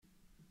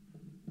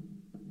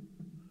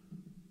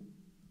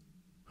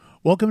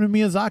Welcome to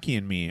Miyazaki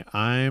and Me.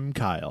 I'm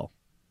Kyle.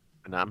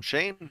 And I'm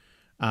Shane.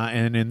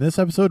 And in this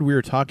episode, we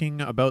are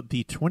talking about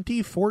the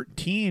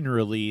 2014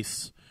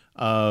 release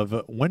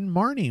of When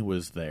Marnie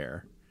Was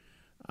There.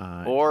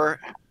 Or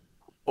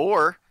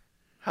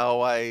how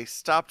I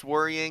stopped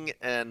worrying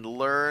and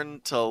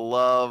learned to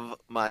love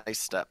my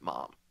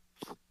stepmom.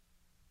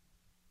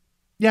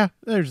 Yeah,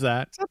 there's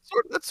that.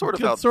 That's sort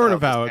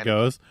of how it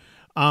goes.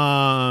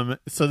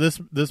 So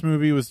this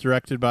movie was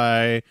directed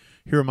by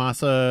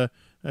Hiromasa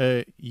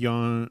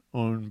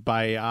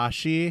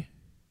Yonbayashi,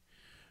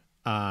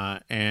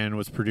 and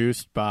was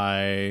produced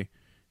by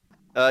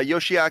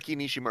Yoshiaki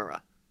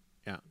Nishimura.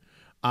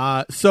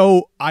 Yeah.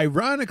 So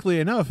ironically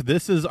enough,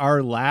 this is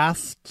our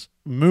last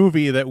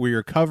movie that we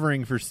are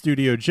covering for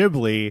Studio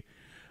Ghibli.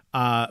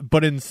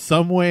 But in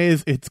some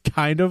ways, it's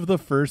kind of the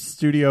first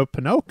Studio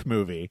Pinocchio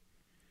movie.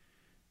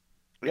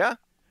 Yeah.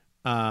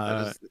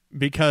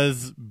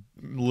 Because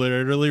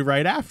literally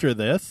right after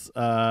this,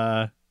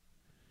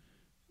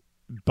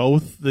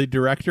 both the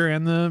director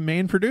and the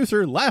main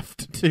producer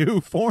left to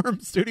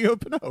form Studio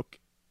Pinocchio.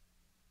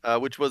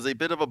 Which was a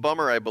bit of a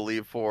bummer, I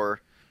believe,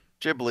 for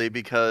Ghibli,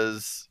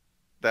 because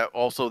that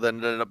also then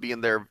ended up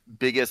being their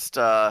biggest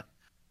gap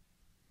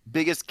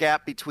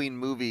between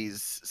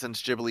movies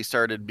since Ghibli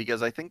started,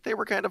 because I think they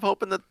were kind of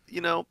hoping that,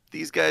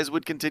 these guys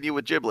would continue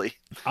with Ghibli.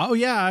 Oh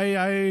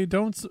yeah,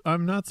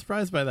 I'm not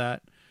surprised by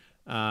that.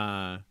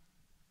 So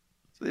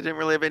they didn't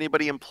really have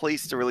anybody in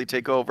place to really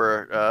take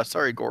over.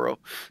 Sorry, Goro.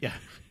 Yeah.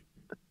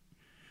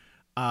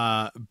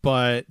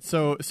 But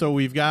so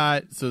we've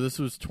got, this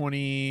was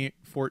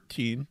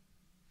 2014.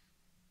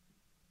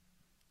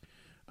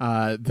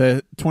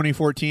 The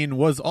 2014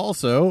 was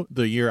also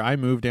the year I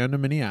moved down to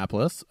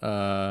Minneapolis,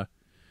 and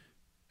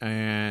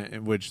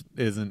which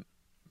isn't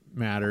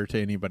matter to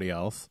anybody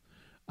else.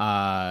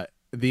 But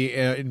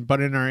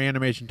in our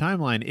animation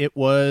timeline, it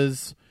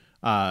was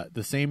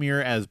the same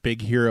year as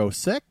Big Hero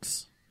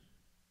 6.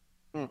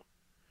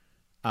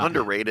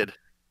 Underrated.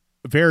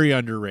 Very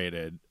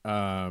underrated.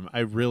 I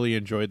really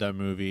enjoyed that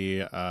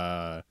movie.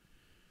 I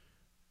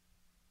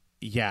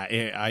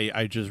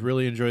just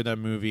really enjoyed that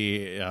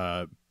movie.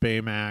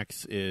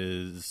 Baymax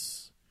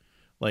is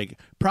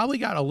probably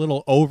got a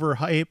little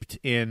overhyped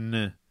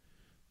in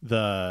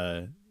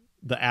the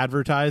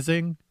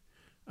advertising,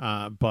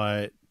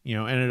 but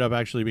ended up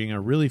actually being a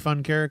really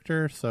fun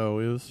character, so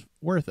it was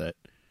worth it.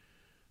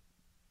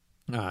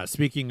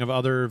 Speaking of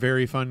other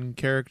very fun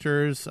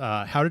characters,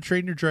 How to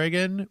Train Your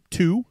Dragon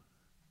 2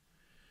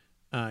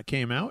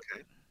 came out.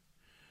 Okay.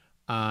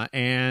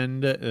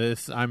 And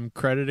this I'm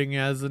crediting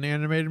as an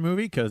animated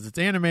movie because it's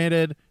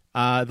animated.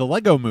 The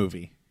Lego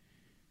Movie.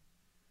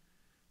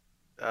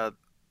 I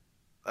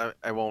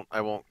won't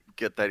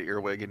get that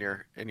earwig in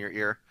your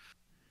ear.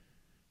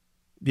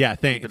 Yeah,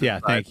 thank you.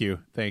 Get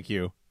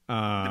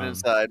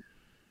inside.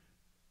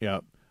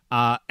 Yep.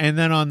 And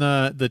then on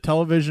the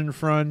television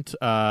front,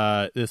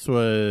 this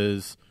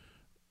was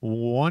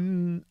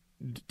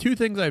two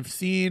things I've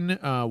seen.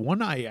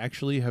 One I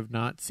actually have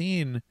not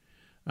seen,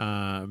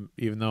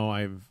 even though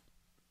I've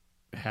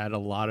had a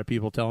lot of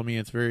people tell me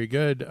it's very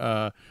good.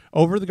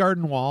 Over the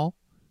Garden Wall.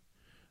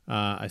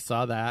 I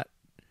saw that.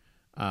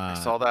 I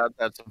saw that.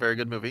 That's a very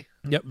good movie.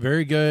 Yep,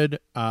 very good.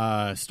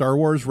 Star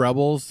Wars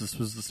Rebels. This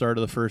was the start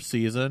of the first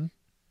season.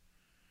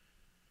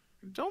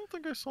 I don't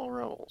think I saw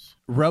Rebels.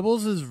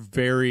 Rebels is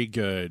very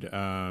good.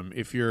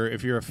 If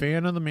you're a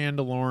fan of The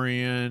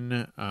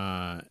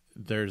Mandalorian,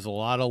 there's a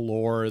lot of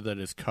lore that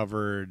is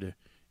covered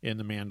in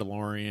The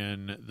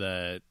Mandalorian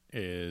that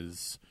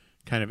is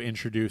kind of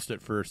introduced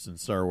at first in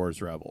Star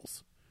Wars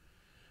Rebels.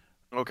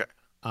 Okay.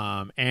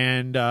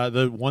 And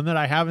the one that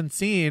I haven't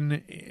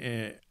seen,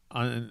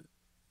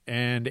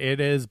 and it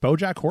is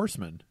BoJack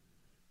Horseman.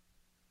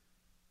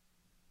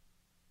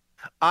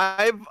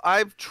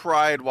 I've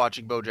tried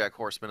watching BoJack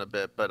Horseman a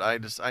bit, but I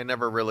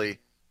never really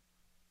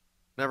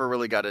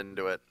got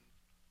into it.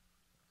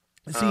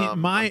 See,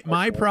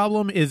 my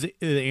problem is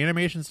the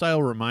animation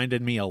style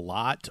reminded me a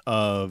lot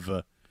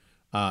of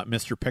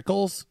Mr.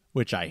 Pickles,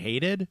 which I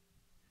hated.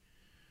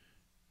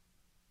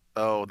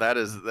 Oh, that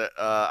is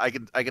I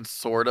can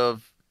sort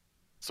of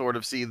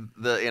see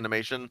the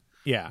animation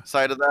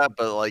side of that,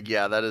 but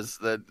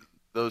that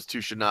those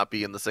two should not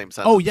be in the same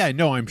sentence. Oh yeah,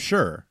 no, I'm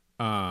sure.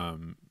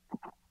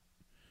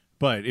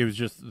 But it was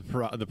just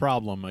the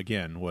problem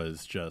again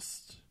was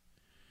just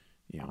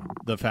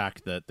the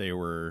fact that they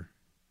were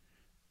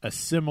a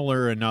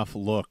similar enough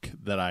look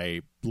that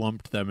I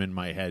lumped them in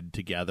my head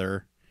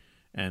together,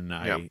 and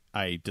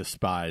I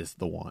despised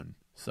the one.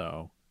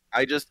 So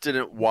I just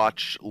didn't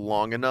watch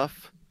long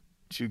enough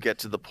to get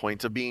to the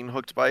point of being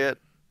hooked by it.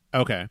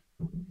 Okay.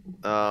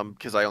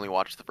 Because I only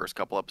watched the first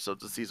couple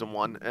episodes of season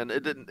 1, and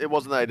it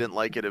wasn't that I didn't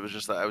like it. It was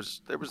just that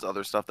there was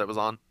other stuff that was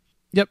on.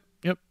 Yep.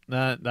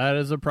 That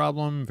is a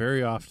problem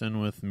very often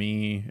with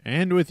me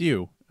and with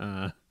you.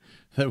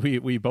 That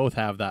we both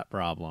have that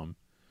problem.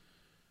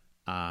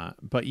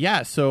 But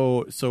yeah,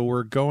 so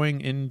we're going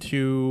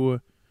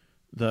into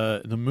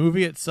the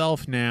movie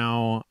itself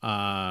now.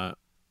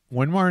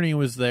 When Marnie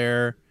Was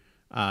There,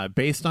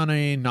 based on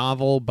a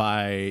novel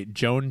by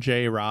Joan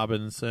G.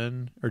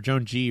 Robinson,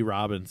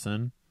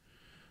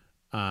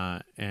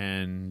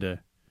 and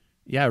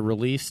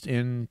released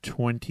in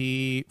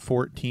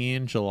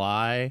 2014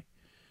 July,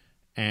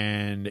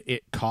 and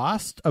it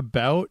cost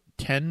about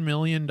 $10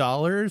 million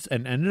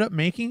and ended up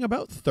making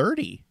about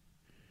 30.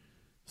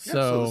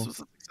 So this was a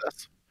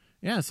success.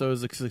 Yeah, so it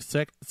was a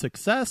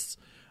success.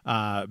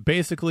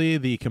 Basically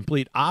the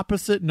complete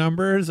opposite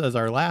numbers as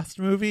our last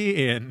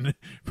movie in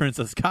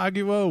Princess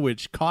Kaguya,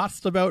 which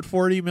cost about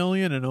 40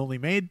 million and only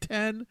made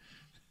 10.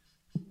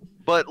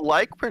 But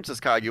like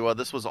Princess Kaguya,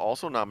 this was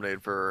also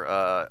nominated for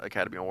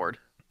Academy Award.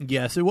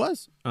 Yes, it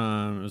was. It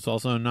was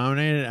also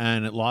nominated,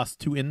 and it lost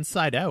to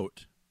Inside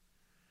Out.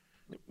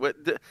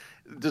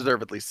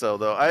 Deservedly so,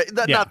 though.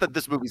 Not that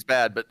this movie's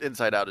bad, but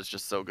Inside Out is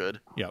just so good.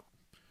 Yep.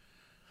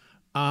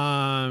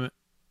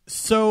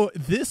 So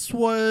this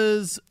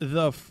was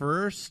the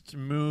first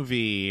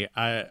movie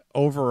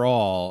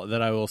overall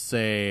that I will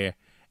say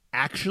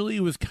actually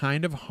was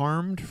kind of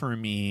harmed for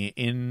me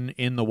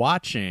in the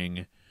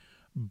watching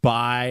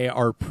by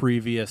our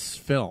previous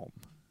film.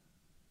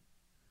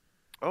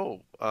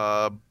 Oh,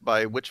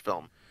 by which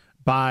film?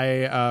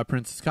 By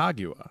Princess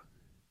Kaguya.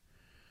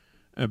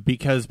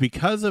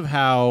 Because of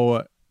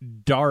how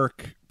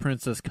dark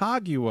Princess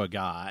Kaguya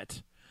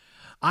got,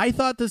 I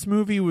thought this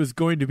movie was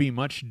going to be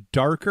much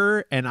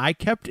darker, and I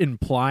kept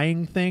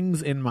implying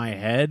things in my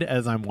head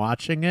as I'm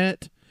watching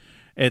it.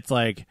 It's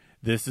like,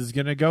 this is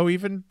going to go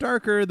even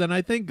darker than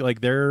I think.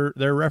 Like, they're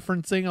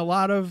referencing a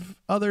lot of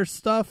other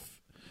stuff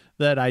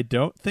that I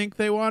don't think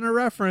they want to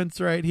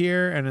reference right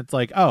here. And it's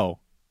like, oh,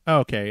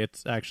 okay,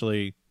 it's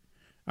actually,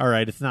 all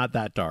right, it's not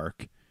that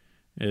dark.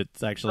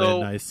 It's actually a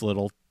nice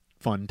little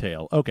fun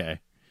tale. Okay.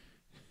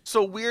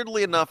 So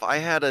weirdly enough, I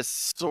had a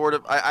sort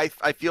of I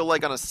feel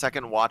like on a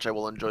second watch I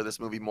will enjoy this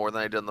movie more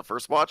than I did on the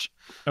first watch.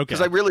 Okay.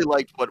 Because I really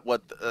liked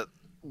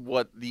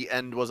what the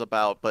end was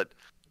about, but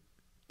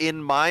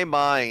in my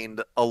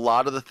mind, a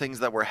lot of the things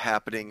that were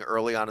happening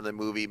early on in the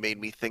movie made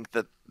me think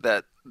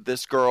that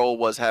this girl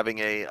was having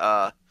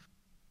an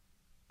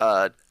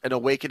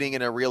awakening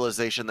and a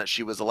realization that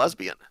she was a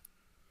lesbian.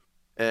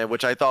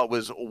 Which I thought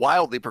was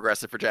wildly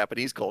progressive for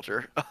Japanese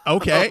culture.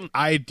 Okay,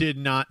 I did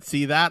not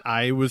see that.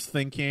 I was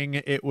thinking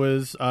it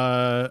was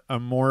a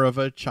more of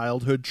a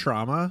childhood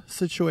trauma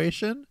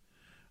situation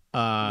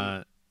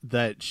that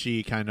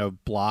she kind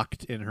of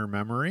blocked in her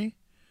memory,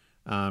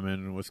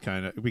 and was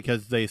kind of,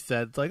 because they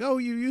said, it's like, oh,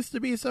 you used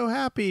to be so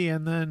happy,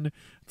 and then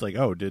it's like,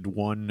 oh, did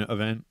one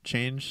event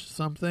change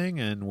something,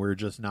 and we're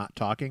just not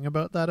talking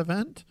about that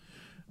event?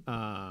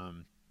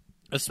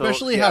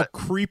 Especially how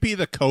creepy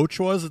the coach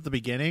was at the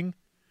beginning.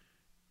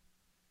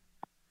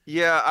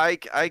 Yeah, I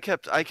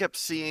kept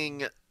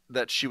seeing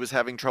that she was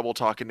having trouble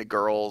talking to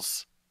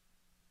girls,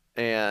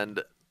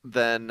 and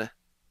then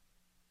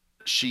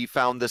she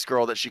found this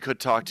girl that she could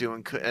talk to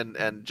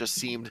and just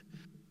seemed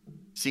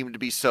to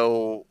be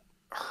so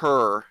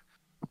her.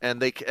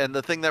 And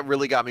the thing that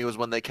really got me was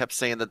when they kept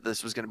saying that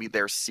this was going to be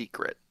their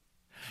secret.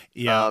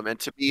 Yeah. And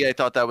to me, I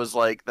thought that was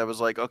like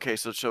okay,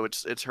 so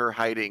it's her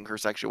hiding her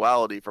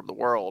sexuality from the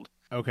world.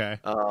 Okay.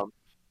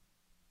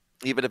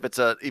 Even if it's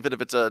a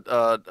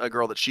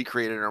girl that she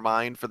created in her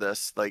mind for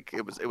this, like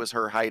it was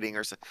her hiding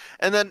or something.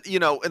 And then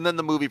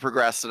the movie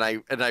progressed, and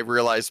I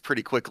realized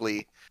pretty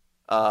quickly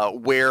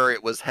where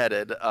it was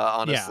headed.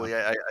 Honestly,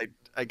 yeah.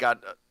 I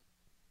got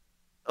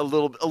a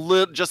little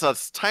just a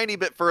tiny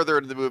bit further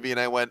into the movie, and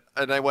I went,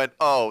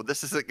 oh,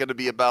 this isn't going to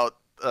be about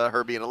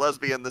her being a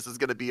lesbian. This is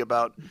going to be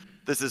about,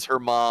 this is her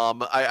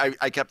mom.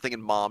 I kept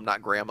thinking mom,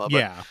 not grandma. But,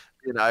 yeah.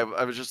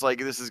 I was just like,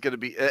 this is going to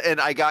be,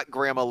 and I got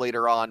grandma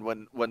later on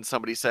when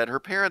somebody said her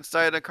parents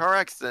died in a car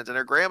accident and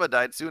her grandma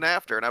died soon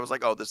after, and I was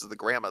like, oh, this is the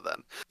grandma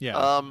then.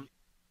 Yeah.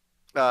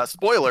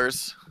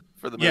 Spoilers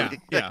for the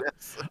movie. Yeah.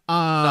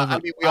 I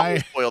mean, we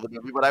always spoiled the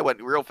movie, but I went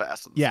real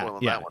fast on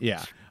spoiling that one.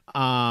 Yeah.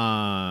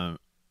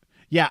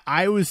 Yeah,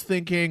 I was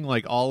thinking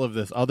like all of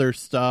this other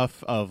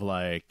stuff of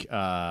like,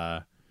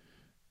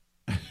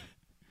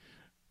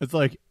 it's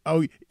like,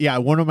 oh, yeah,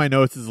 one of my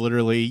notes is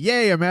literally,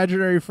 yay,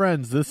 imaginary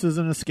friends. This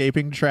isn't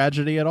escaping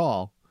tragedy at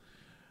all.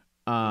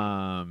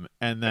 And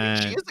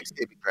then she is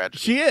escaping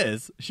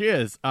tragedy. She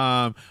is.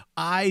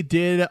 I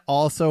did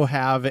also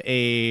have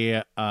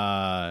a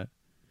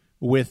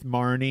with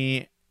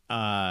Marnie,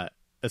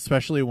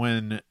 especially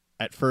when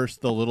at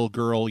first the little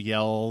girl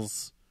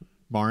yells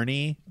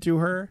Marnie to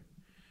her.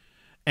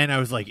 And I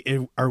was like,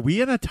 are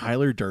we in a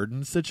Tyler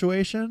Durden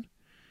situation?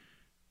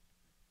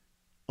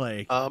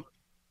 Like,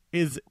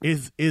 is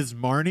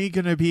Marnie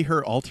gonna be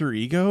her alter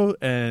ego?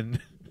 And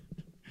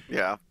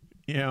yeah,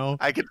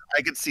 I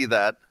could see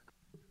that.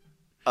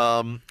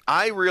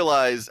 I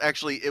realized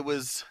actually it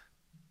was.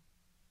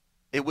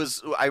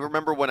 I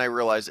remember when I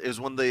realized it was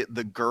when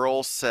the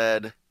girl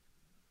said,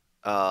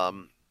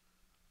 "You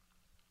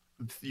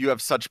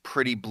have such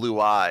pretty blue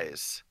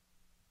eyes."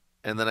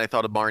 And then I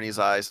thought of Marnie's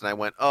eyes, and I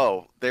went,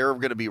 "Oh, they're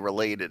going to be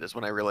related." Is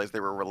when I realized they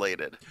were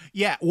related.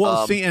 Yeah,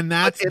 well, see, and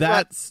that's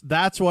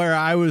where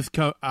I was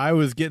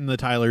getting the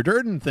Tyler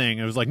Durden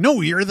thing. I was like, "No,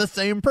 you're the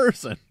same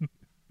person."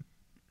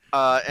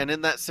 And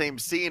in that same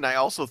scene, I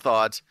also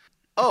thought,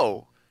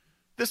 oh,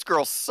 this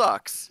girl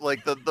sucks.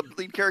 Like the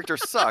lead character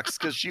sucks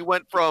because she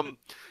went from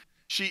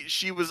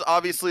she was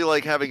obviously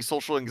like having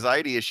social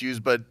anxiety issues,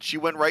 but she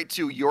went right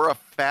to "you're a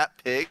fat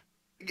pig,"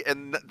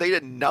 and they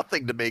did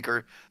nothing to make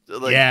her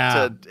like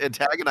Yeah. to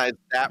antagonize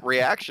that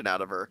reaction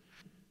out of her.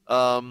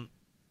 Um,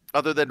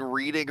 Other than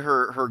reading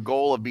her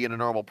goal of being a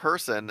normal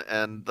person,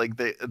 and like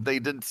they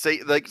didn't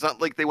say, like, it's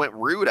not like they went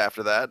rude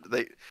after that.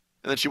 And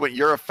then she went,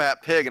 "You're a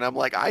fat pig," and I'm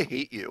like, I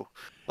hate you.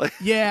 Like,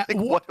 Yeah. like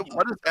what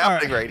is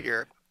happening right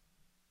here?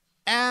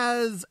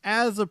 As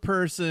a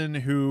person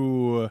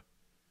who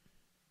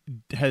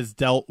has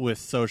dealt with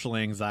social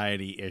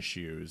anxiety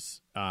issues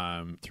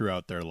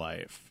throughout their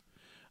life,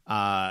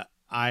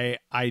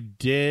 I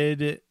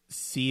did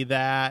see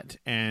that,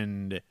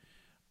 and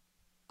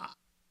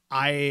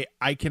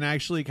I can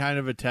actually kind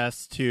of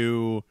attest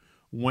to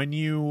when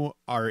you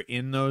are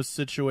in those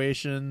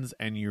situations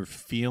and you're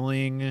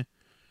feeling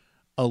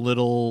a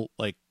little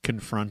like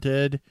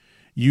confronted,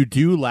 you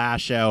do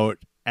lash out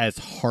as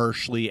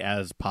harshly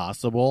as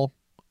possible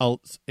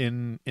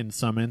in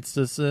some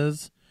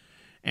instances,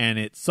 and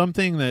it's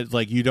something that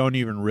like you don't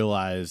even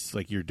realize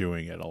like you're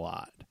doing it a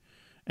lot.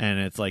 And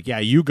it's like, yeah,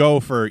 you go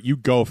for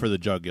the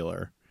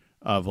jugular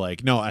of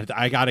like, no,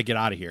 I got to get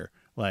out of here.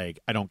 Like,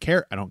 I don't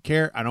care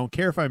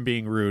if I'm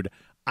being rude.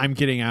 I'm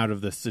getting out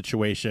of this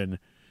situation.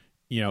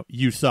 You know,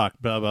 you suck,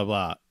 blah blah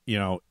blah, you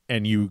know,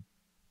 and you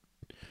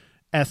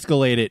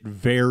escalate it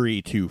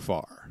very too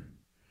far.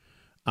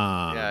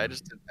 Yeah, I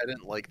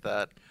didn't like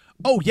that.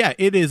 Oh yeah,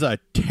 it is a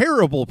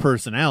terrible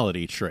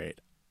personality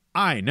trait.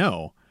 I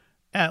know.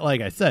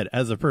 Like I said,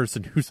 as a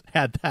person who's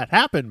had that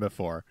happen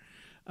before,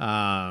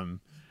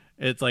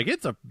 it's like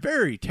it's a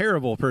very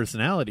terrible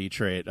personality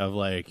trait of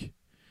like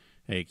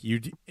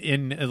you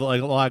in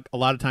like a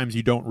lot of times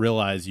you don't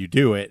realize you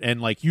do it,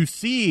 and like you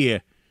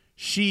see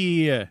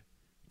she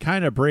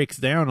kind of breaks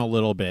down a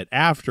little bit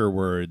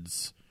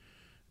afterwards,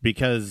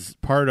 because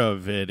part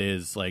of it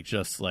is like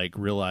just like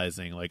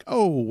realizing like,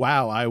 oh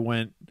wow, I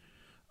went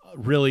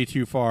really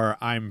too far.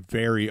 I'm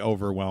very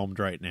overwhelmed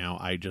right now.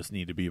 I just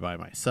need to be by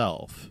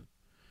myself.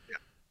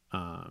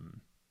 Yeah.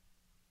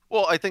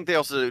 Well, I think they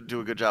also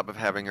do a good job of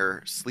having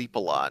her sleep a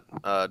lot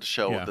to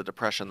show the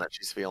depression that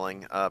she's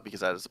feeling, because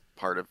that is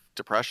part of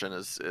depression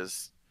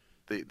is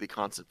the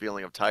constant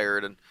feeling of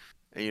tired, and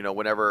you know,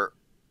 whenever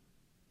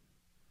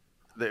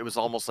it was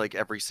almost like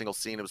every single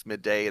scene it was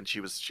midday and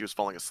she was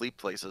falling asleep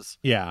places.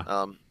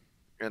 Yeah.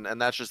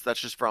 And that's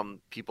just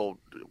from people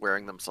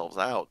wearing themselves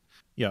out.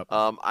 Yep.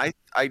 I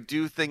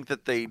do think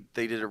that they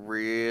did a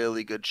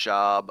really good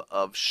job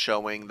of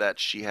showing that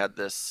she had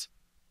this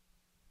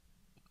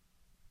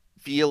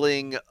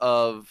feeling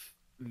of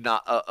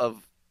not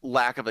of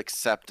lack of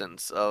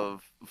acceptance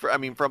of, I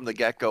mean, from the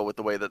get-go, with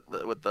the way that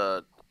with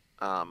the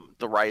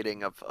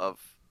writing of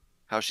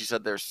how she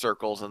said there's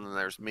circles and then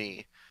there's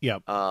me.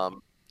 Yep.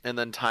 And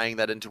then tying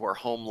that into her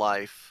home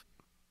life,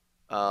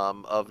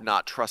 of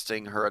not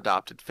trusting her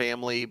adopted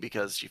family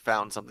because she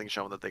found something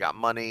showing that they got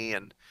money,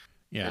 and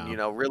you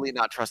know, really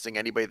not trusting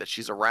anybody that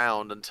she's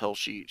around until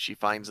she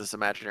finds this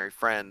imaginary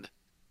friend,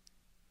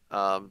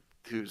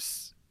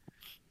 who's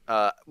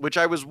which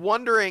I was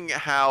wondering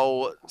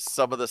how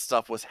some of the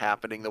stuff was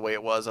happening the way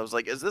it was. I was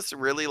like, is this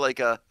really like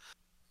a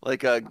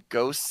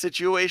ghost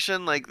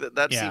situation? Like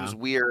that seems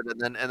weird.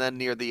 And then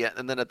near the end,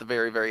 and then at the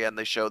very end,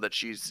 they show that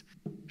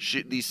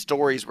these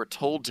stories were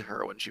told to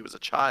her when she was a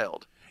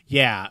child.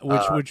 Yeah,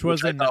 which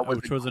was a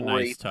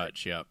nice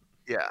touch. Yep.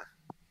 Yeah.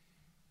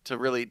 To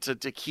really to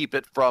keep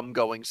it from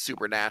going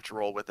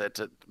supernatural with it,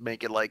 to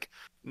make it like,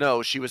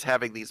 no, she was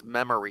having these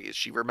memories.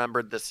 She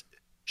remembered this.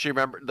 She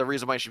remembered the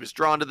reason why she was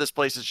drawn to this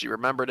place is she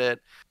remembered it.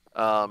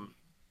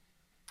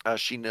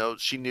 She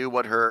knew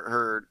what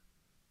her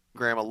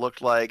grandma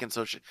looked like, and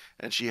so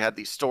she had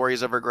these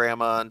stories of her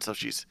grandma, and so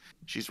she's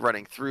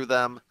running through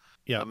them.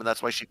 Yeah, and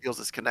that's why she feels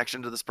this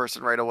connection to this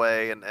person right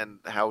away, and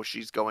how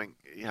she's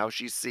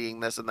seeing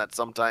this, and that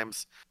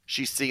sometimes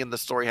she's seeing the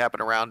story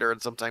happen around her,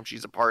 and sometimes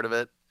she's a part of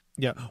it.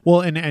 Yeah,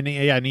 well, and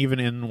even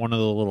in one of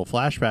the little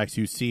flashbacks,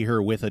 you see her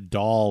with a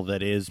doll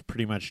that is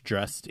pretty much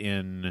dressed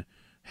in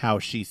how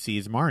she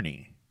sees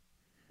Marnie.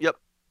 Yep.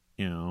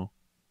 You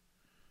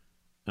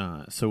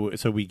know,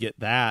 so we get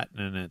that,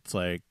 and it's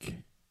like,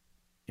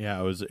 yeah,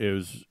 it was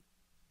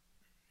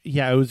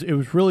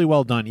really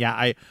well done.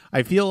 Yeah,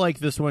 I feel like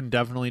this one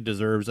definitely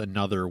deserves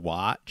another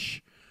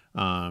watch,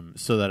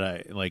 so that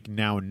I like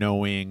now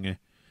knowing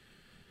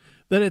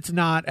that it's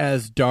not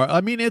as dark.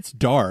 I mean, it's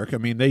dark. I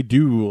mean, they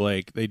do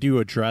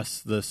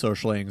address the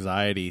social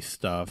anxiety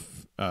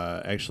stuff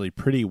actually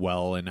pretty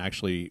well, and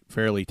actually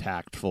fairly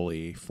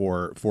tactfully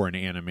for an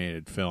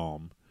animated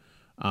film.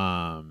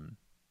 But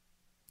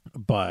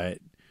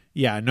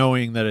yeah,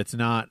 knowing that it's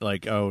not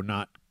like,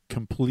 not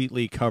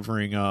completely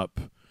covering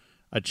up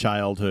a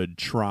childhood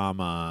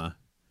trauma,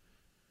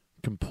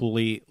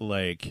 complete,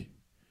 like,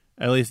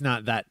 at least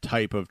not that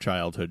type of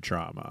childhood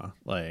trauma,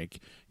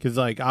 like, because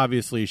like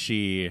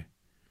obviously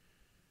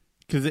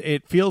because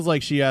it feels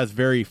like she has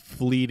very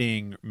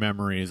fleeting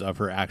memories of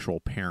her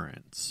actual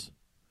parents.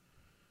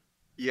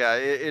 Yeah,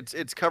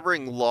 it's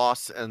covering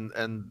loss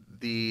and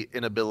the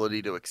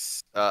inability to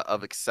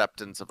of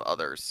acceptance of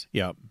others,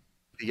 Yep.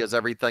 because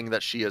everything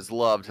that she has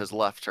loved has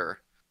left her,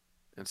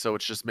 and so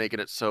it's just making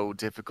it so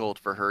difficult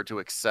for her to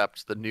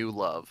accept the new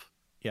love.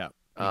 Yep.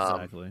 Um,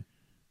 Exactly.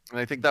 and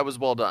I think that was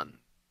well done.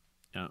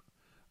 Yeah.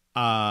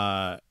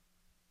 Uh,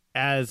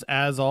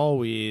 as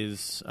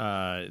always,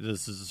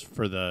 this is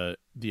for the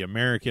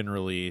American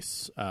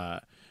release.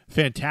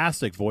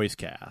 Fantastic voice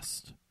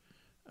cast.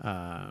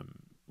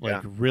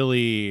 Like Yeah.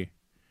 really,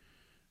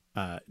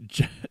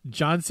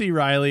 John C.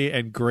 Riley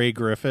and Gray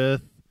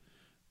Griffith,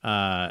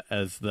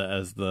 as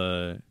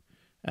the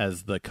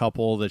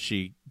couple that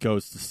she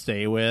goes to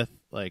stay with,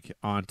 like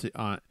aunt,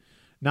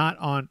 not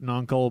aunt and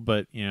uncle,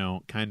 but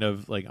kind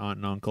of like aunt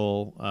and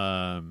uncle.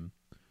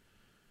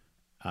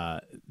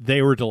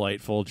 They were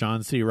delightful.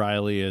 John C.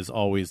 Riley is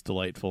always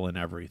delightful in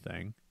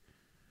everything.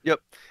 Yep,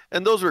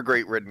 and those were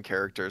great written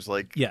characters.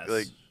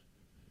 Yes.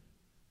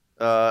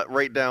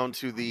 Right down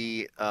to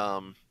the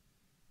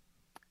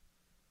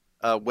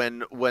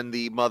when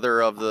the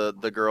mother of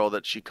the girl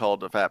that she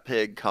called a fat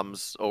pig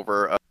comes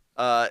over.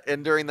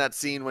 And during that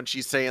scene when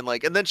she's saying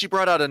like, and then she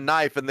brought out a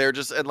knife, and they're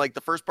just, and like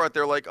the first part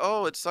they're like,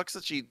 oh, it sucks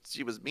that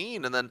she was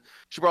mean, and then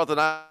she brought the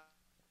knife.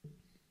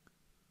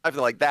 I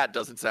feel like that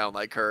doesn't sound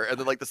like her. And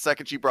then like the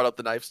second she brought up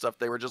the knife stuff,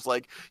 they were just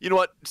like, you know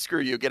what,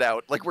 screw you, get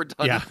out. Like we're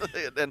done. Yeah.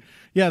 and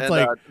Yeah, it's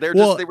like they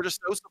were just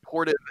so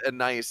supportive and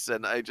nice,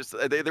 and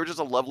they were just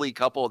a lovely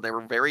couple, and they were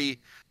very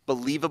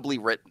believably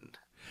written.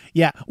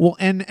 Yeah, well,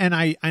 and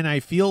I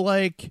feel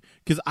like,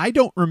 because I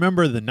don't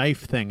remember the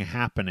knife thing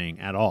happening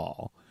at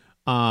all.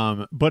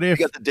 But if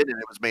because it didn't,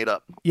 it was made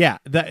up. Yeah,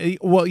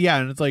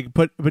 and it's like,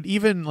 but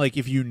even like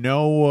if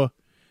even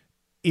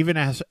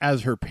as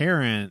her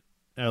parent,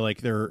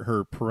 like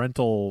her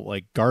parental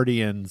like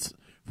guardians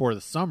for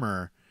the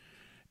summer,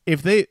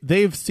 if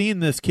they've seen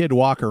this kid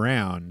walk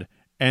around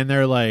and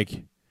they're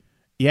like,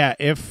 yeah,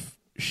 if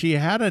she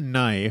had a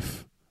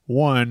knife,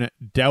 one,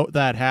 doubt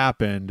that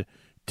happened.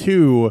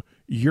 Two,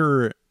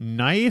 your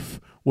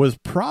knife was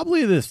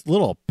probably this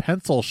little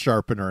pencil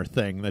sharpener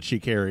thing that she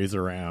carries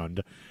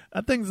around.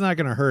 That thing's not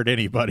going to hurt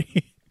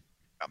anybody.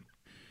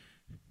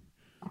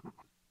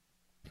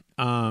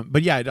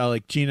 But yeah,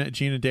 like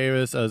Gina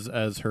Davis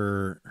as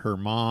her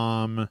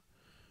mom,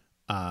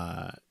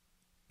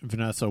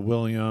 Vanessa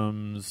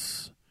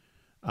Williams,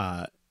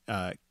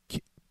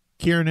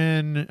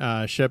 Kiernan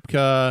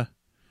Shipka,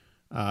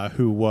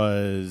 who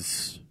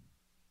was,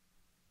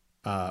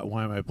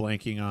 why am I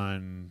blanking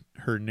on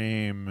her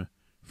name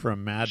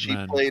from Mad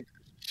Men?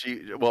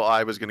 Well,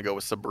 I was going to go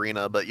with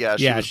Sabrina, but she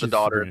was the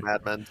daughter Sabrina. In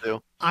Mad Men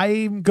too.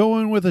 I'm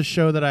going with a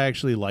show that I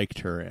actually liked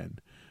her in.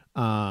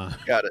 Got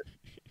it.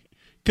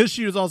 Because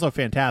she was also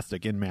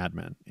fantastic in Mad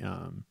Men.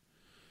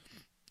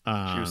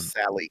 She was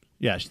Sally.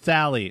 Yeah,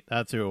 Sally.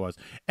 That's who it was.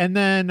 And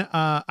then,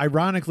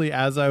 ironically,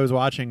 as I was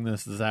watching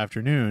this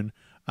afternoon,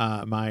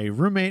 my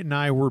roommate and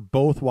I were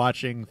both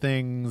watching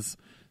things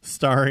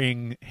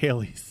starring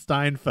Haley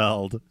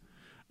Steinfeld,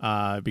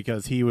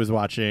 because he was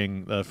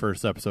watching the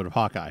first episode of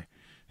Hawkeye.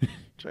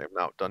 Which I have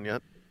not done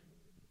yet.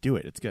 Do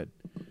it. It's good.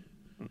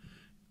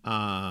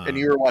 And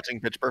you were watching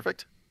Pitch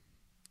Perfect?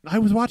 I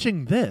was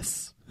watching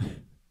this.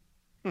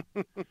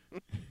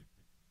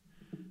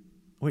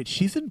 Wait,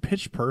 she's in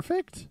Pitch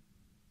Perfect?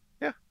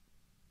 Yeah.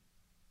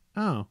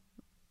 Oh.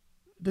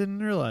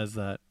 Didn't realize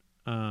that.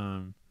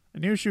 I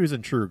knew she was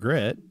in True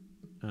Grit.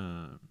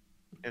 Yeah,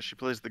 she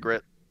plays the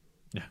Grit.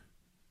 Yeah.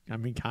 I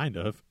mean, kind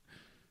of.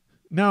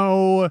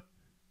 No.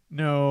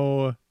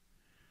 Wow,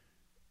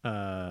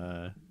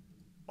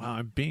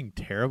 I'm being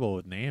terrible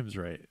with names,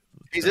 right?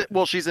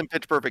 She's in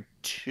Pitch Perfect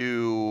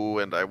 2,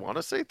 and I want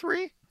to say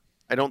 3.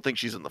 I don't think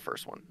she's in the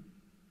first one.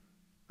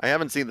 I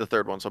haven't seen the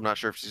third one, so I'm not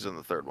sure if she's in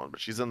the third one,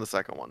 but she's in the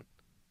second one.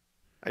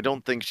 I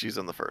don't think she's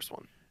in the first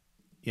one.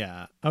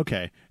 Yeah,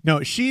 okay.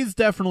 No, she's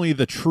definitely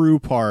the true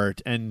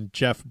part, and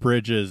Jeff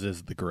Bridges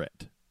is the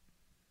Grit.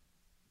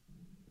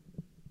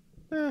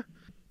 I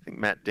think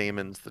Matt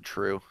Damon's the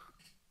true.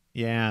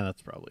 Yeah,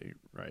 that's probably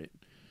right.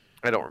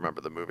 I don't remember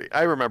the movie.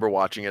 I remember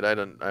watching it. I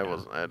don't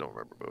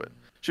remember it.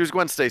 She was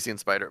Gwen Stacy in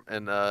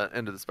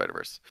Into the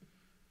Spider-Verse.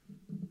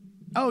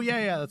 Oh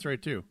yeah, that's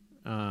right too.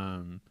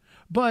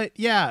 But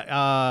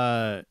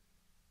yeah,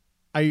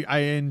 I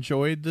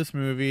enjoyed this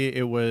movie.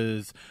 It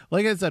was,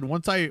 like I said,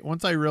 once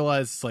I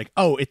realized, it's like,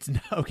 oh,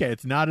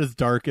 it's not as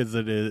dark as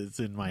it is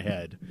in my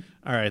head.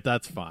 All right,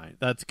 that's fine.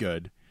 That's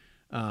good.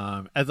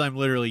 As I'm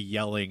literally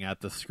yelling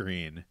at the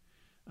screen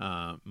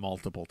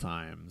multiple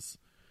times.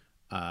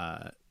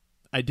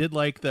 I did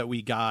like that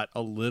we got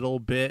a little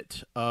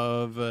bit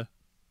of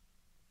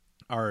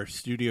our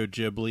Studio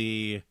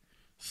Ghibli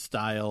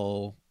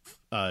style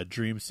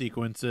dream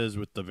sequences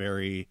with the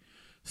very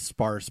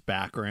sparse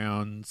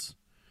backgrounds,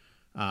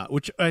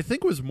 which I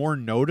think was more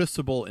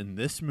noticeable in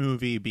this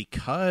movie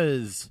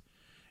because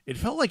it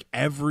felt like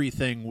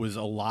everything was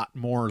a lot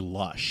more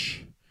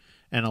lush,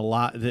 and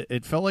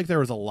it felt like there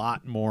was a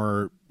lot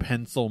more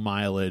pencil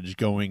mileage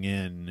going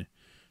in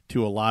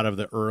to a lot of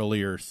the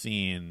earlier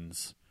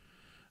scenes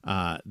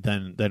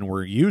than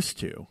we're used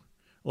to.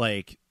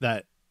 like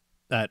that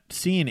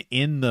scene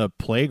in the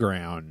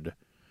playground.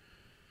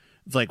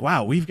 It's like,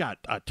 wow, we've got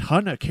a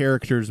ton of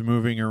characters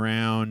moving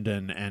around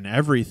and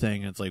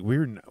everything. It's like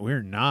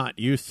we're not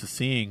used to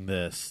seeing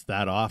this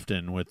that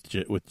often with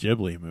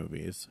Ghibli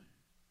movies.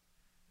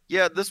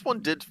 Yeah, this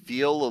one did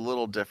feel a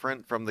little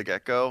different from the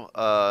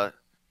get-go.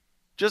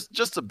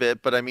 Just a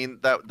bit, but I mean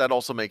that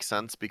also makes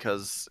sense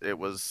because it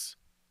was,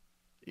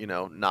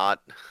 not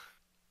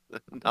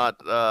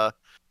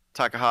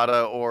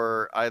Takahata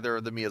or either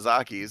of the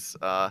Miyazakis.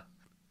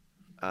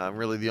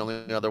 Really, the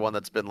only other one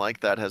that's been like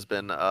that has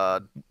been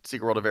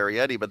Secret World of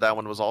Arrietty, but that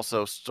one was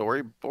also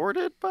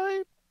storyboarded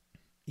by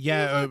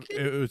Miyazaki?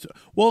 It was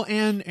well,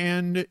 and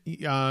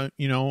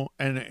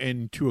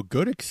and to a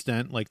good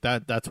extent, like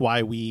that. That's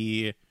why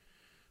we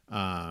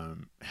have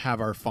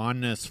our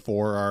fondness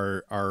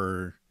for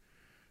our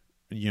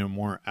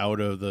more out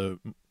of the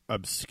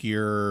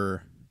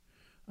obscure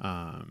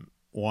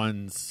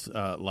ones,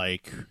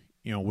 like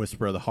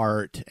Whisper of the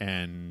Heart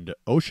and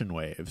Ocean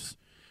Waves.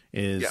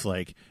 Is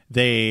like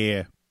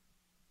they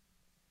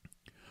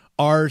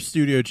are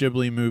Studio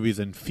Ghibli movies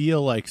and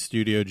feel like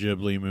Studio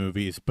Ghibli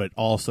movies, but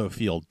also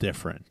feel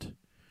different.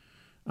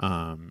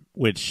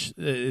 Which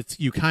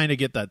you kind of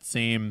get that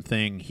same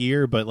thing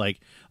here, but like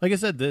I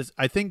said, this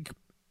I think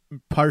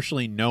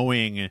partially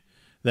knowing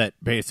that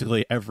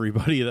basically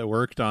everybody that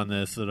worked on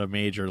this at a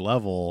major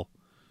level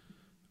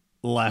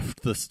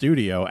left the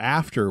studio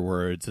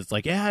afterwards. It's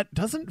like, it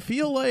doesn't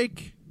feel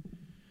like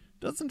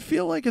a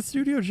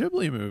Studio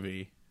Ghibli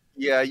movie.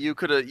 Yeah, you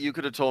could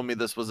have told me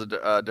this was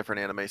a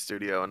different anime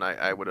studio, and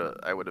I would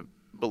have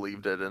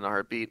believed it in a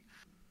heartbeat.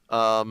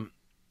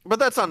 But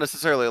that's not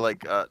necessarily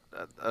like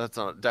that's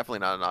definitely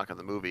not a knock on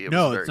the movie.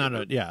 It's not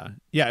a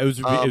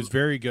It was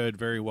very good,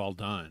 very well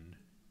done.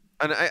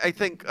 And I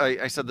think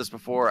I said this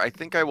before. I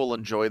think I will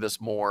enjoy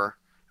this more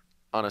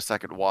on a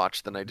second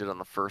watch than I did on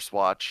the first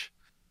watch.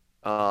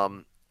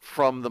 From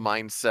the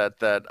mindset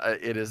that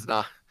it is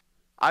not.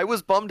 I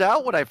was bummed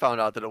out when I found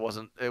out that it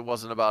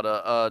wasn't about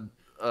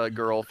a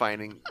girl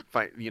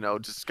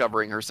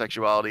discovering her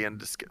sexuality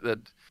and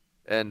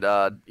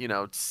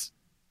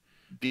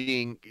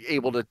being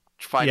able to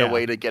find a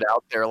way to get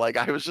out there. Like,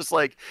 I was just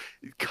like,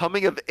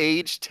 coming of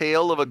age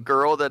tale of a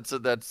girl that's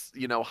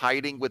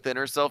hiding within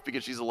herself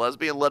because she's a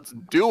lesbian. Let's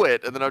do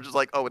it. And then I was just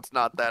like, oh, it's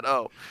not that.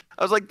 Oh,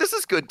 I was like, this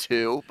is good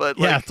too. But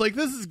it's like,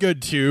 this is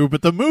good too.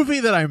 But the movie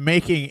that I'm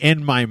making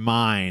in my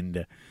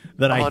mind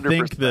that 100%. I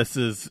think this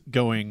is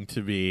going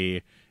to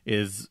be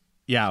is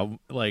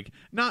like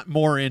not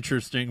more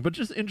interesting, but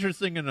just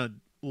interesting in a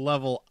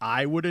level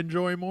I would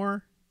enjoy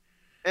more.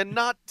 And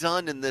not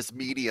done in this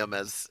medium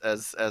as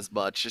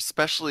much,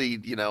 especially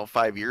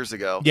 5 years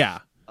ago. Yeah.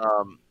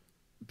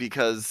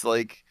 Because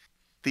like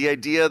the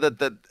idea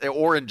that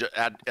or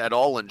at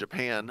all in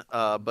Japan,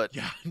 but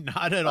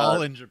not at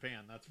all in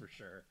Japan, that's for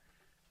sure.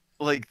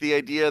 Like the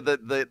idea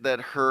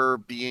that her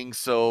being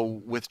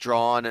so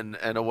withdrawn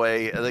and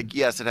away, like,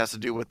 yes, it has to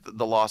do with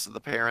the loss of the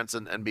parents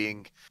and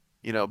being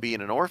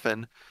an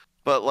orphan,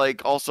 but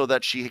like also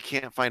that she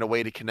can't find a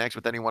way to connect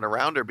with anyone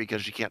around her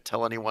because she can't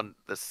tell anyone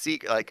the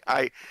secret. Like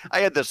I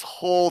had this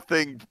whole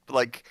thing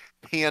like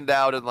panned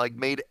out and like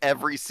made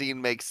every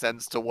scene make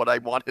sense to what I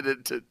wanted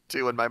it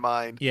to in my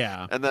mind.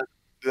 Yeah. And then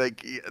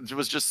like it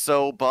was just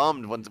so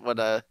bummed when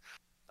that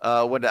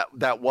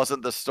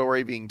wasn't the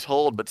story being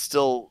told, but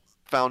still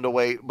found a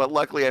way. But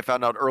luckily I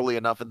found out early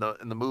enough in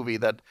the movie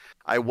that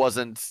I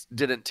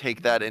didn't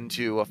take that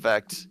into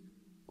effect.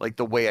 Like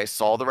the way I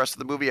saw the rest of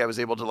the movie, I was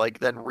able to like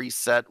then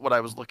reset what I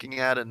was looking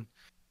at and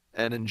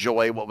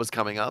enjoy what was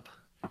coming up.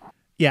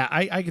 Yeah,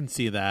 I can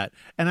see that.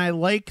 And I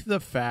like the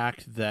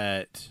fact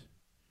that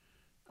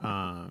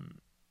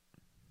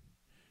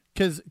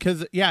cuz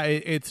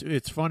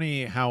it's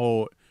funny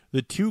how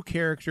the two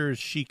characters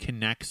she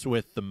connects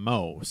with the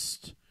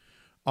most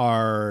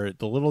are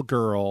the little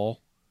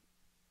girl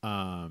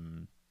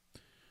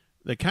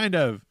that kind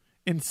of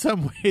in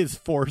some ways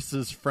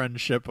forces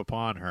friendship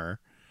upon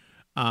her.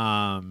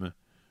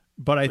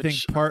 But I think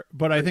part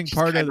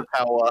of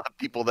how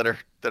people that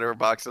are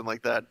boxing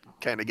like that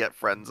kind of get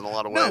friends in a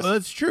lot of ways. No,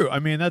 that's true. I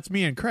mean, that's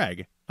me and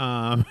Craig.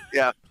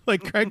 Yeah,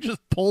 like Craig just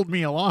pulled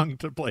me along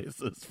to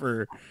places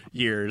for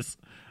years.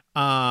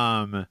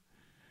 So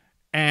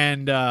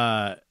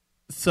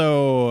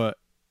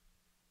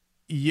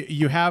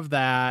you have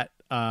that.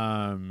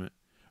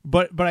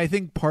 But I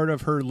think part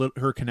of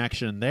her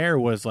connection there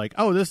was like,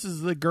 oh, this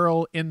is the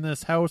girl in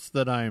this house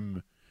that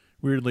I'm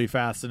weirdly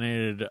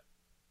fascinated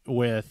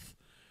with.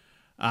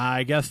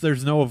 I guess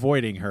there's no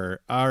avoiding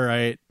her. All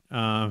right.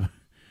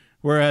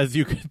 Whereas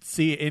you could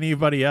see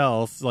anybody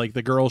else, like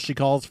the girl she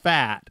calls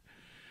fat,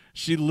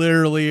 she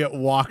literally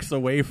walks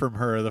away from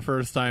her the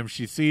first time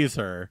she sees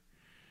her,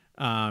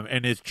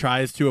 and it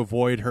tries to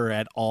avoid her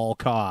at all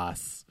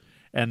costs.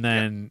 And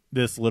then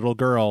this little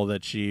girl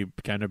that she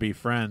kind of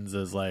befriends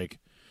is like,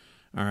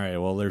 all right,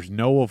 well, there's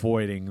no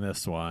avoiding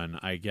this one.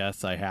 I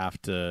guess I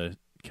have to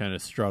kind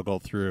of struggle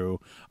through.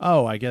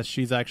 Oh, I guess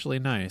she's actually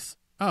nice.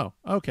 Oh,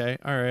 okay.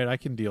 All right. I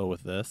can deal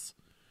with this.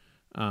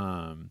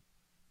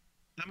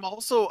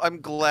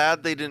 I'm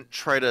glad they didn't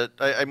try to.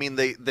 I mean,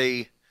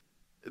 they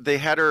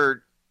had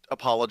her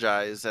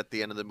apologize at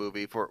the end of the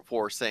movie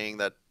for saying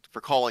that,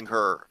 for calling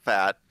her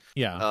fat.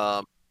 Yeah,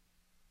 Um,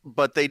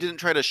 but they didn't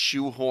try to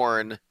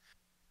shoehorn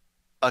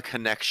a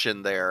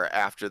connection there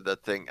after the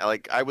thing.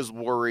 Like, I was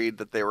worried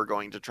that they were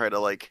going to try to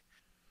like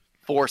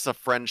force a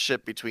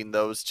friendship between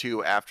those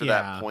two after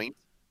that yeah, point,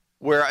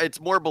 where it's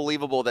more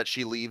believable that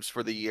she leaves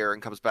for the year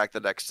and comes back the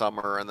next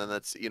summer, and then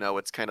it's,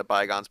 it's kind of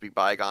bygones be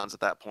bygones at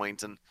that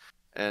point, and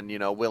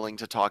willing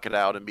to talk it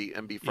out and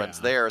be friends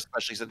yeah, there,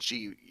 especially since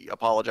she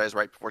apologized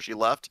right before she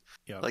left.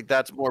 yep. Like,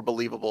 that's more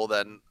believable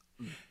than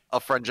a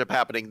friendship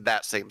happening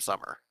that same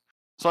summer.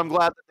 So I'm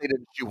glad that they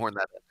didn't shoehorn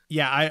that in.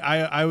 Yeah,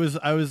 I was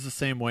the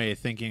same way,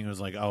 thinking it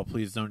was like, oh,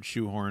 please don't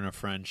shoehorn a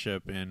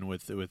friendship in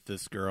with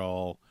this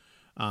girl,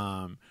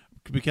 um,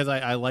 because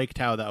I liked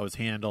how that was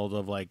handled.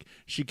 Of like,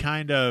 she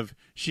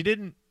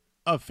didn't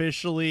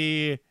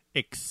officially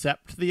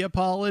accept the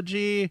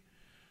apology,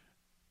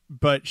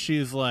 but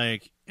she's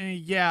like,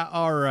 yeah,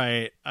 all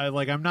right,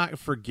 I'm not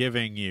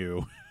forgiving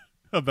you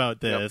about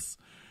Yep. this,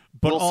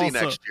 but We'll see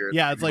also, next year.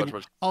 yeah, it's Pretty like, much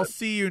what she I'll said.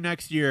 see you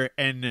next year,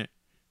 and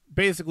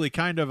basically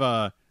kind of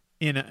a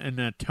in an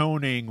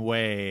atoning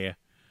way.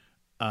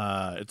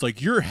 It's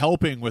like, you're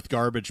helping with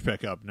garbage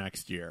pickup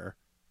next year.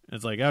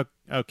 It's like, oh,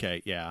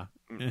 okay, yeah.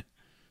 Mm.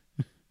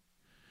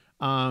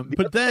 The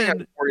But other thing I was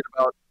then worried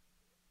about.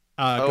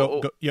 go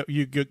Oh, go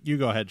you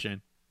go ahead,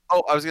 Shane.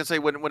 I was gonna say,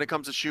 when it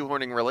comes to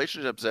shoehorning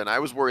relationships in, I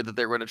was worried that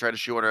they were gonna try to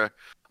shoehorn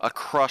a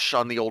crush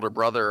on the older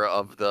brother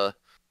of the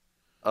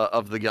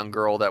young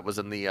girl that was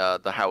in the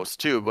house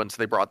too. Once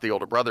they brought the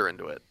older brother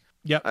into it,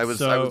 Yep. I was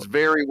So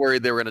very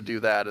worried they were gonna do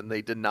that, and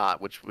they did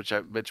not, which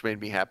made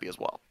me happy as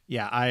well.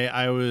 yeah,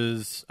 I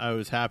was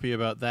happy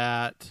about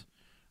that.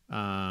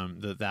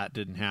 That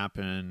didn't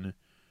happen.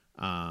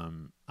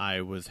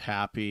 I was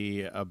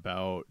happy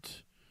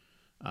about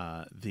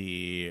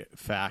the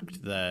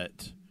fact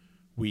that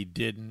we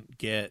didn't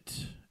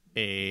get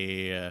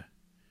a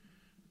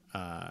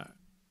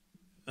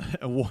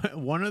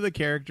one of the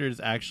characters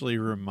actually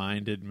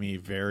reminded me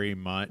very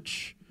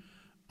much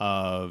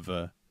of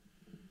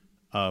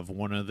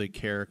one of the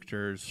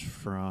characters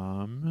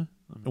from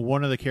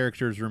one of the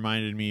characters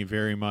reminded me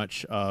very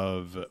much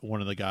of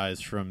one of the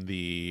guys from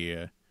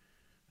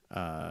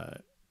uh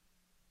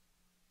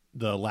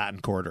the Latin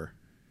Quarter,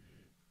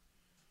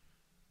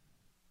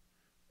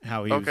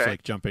 how he was Okay.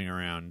 like jumping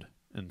around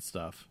and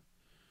stuff.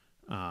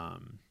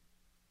 um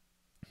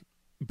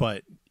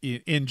but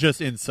in just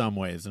in some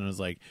ways, and it was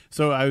like,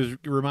 so I was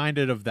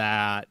reminded of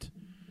that.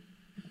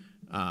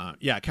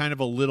 Yeah, kind of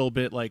a little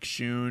bit like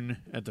Shun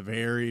at the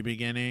very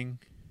beginning,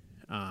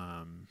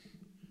 um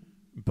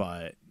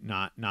but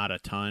not a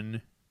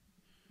ton.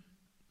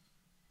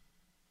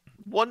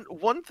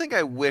 One thing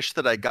I wish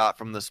that I got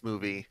from this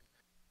movie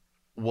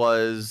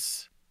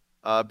was,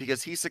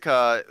 because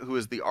Hisoka, who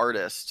is the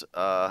artist,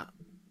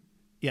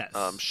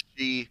 Yes.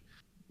 she,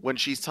 when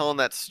she's telling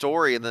that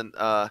story, and then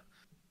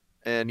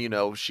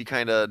and she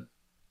kind of,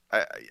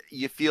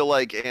 you feel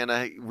like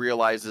Anna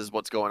realizes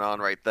what's going on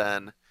right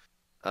then,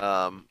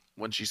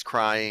 when she's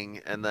crying,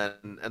 and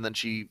then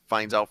she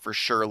finds out for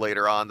sure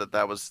later on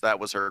that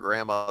was her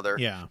grandmother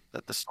Yeah.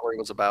 that the story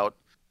was about.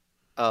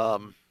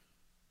 um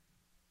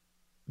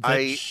that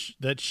I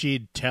that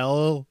she'd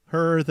tell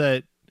her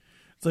that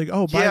it's like,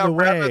 oh, by Yeah, the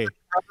way.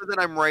 rather than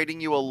I'm writing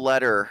you a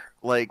letter,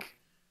 like,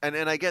 and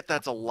I get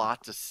that's a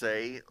lot to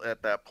say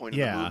at that point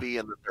in the Yeah. movie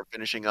and that they're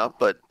finishing up,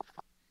 but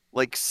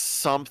like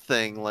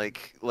something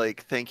like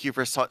thank you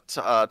for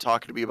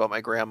talking to me about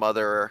my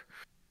grandmother,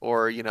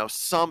 or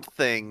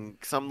something,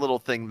 some little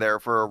thing there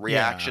for a Yeah.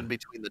 reaction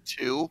between the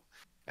two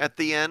at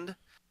the end.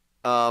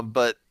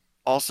 But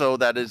also,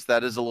 that is a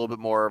little bit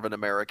more of an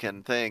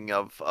American thing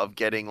of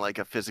getting like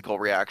a physical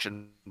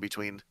reaction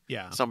between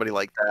Yeah. somebody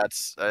like that,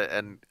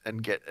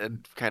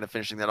 and kind of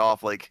finishing that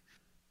off. Like,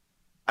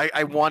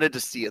 I wanted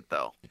to see it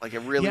though. Like, I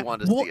really Yeah.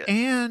 wanted to Well, see it.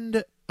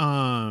 and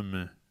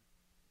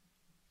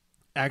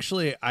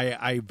actually,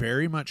 I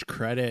very much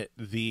credit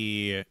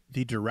the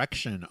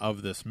direction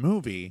of this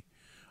movie,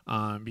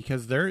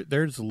 because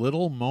there's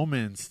little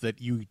moments that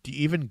you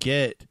even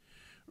get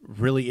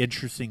really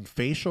interesting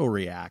facial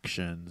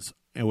reactions,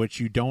 which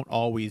you don't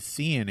always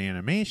see in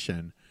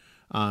animation.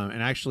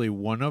 And actually,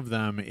 one of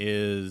them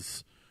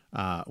is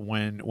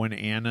when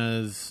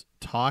Anna's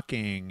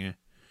talking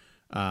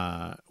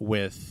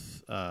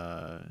with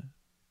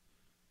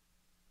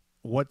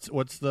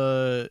what's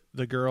the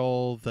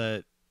girl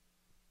that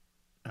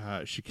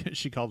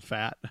she called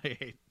fat. I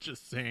hate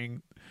just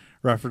saying,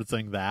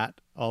 referencing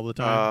that all the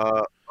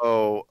time.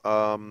 Oh,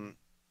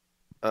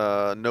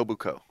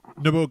 Nobuko.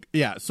 Naboku,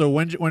 yeah. So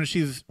when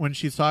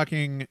she's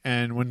talking,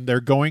 and when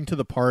they're going to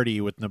the party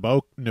with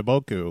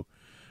Naboku,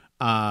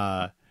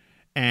 uh,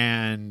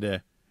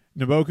 and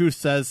Naboku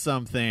says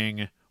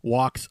something,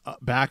 walks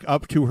back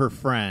up to her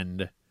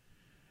friend,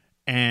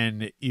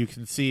 and you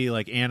can see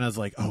like Anna's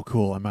like, "Oh,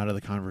 cool, I'm out of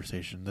the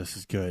conversation. This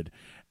is good."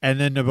 And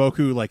then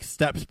Naboku like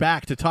steps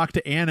back to talk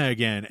to Anna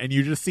again, and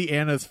you just see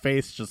Anna's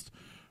face just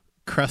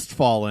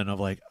crestfallen of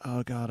like,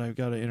 oh god, I've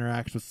got to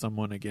interact with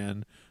someone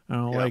again. I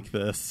don't like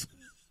this.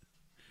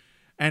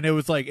 And it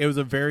was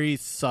a very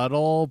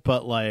subtle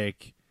but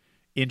like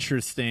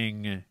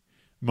interesting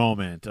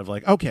moment of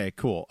like, okay,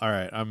 cool, all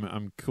right,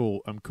 I'm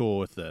cool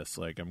with this.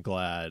 Like, I'm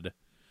glad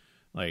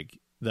like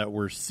that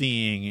we're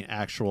seeing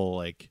actual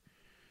like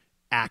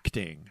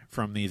acting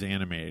from these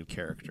animated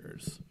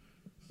characters.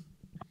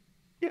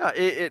 Yeah,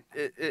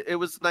 it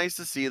was nice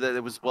to see that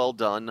it was well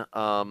done.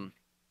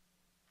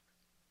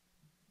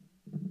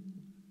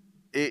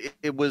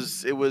 It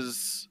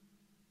was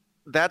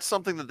that's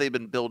something that they've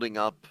been building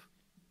up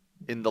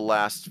in the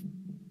last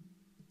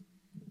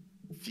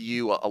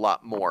few a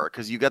lot more,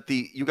 because you got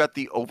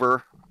the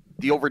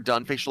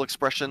overdone facial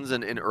expressions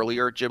in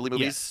earlier Ghibli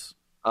movies.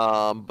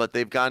 Yes. But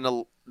they've gotten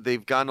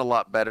a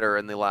lot better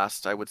in the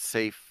last, I would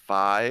say,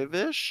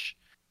 5-ish,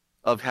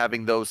 of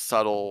having those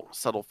subtle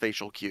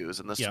facial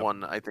cues. And this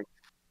one, I think,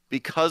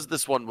 because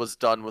this one was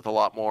done with a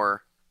lot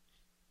more,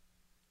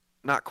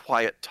 not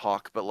quiet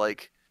talk, but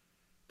like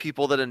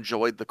people that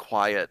enjoyed the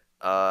quiet,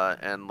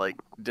 and like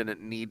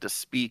didn't need to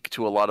speak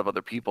to a lot of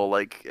other people,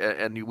 like,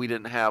 and we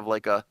didn't have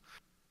like a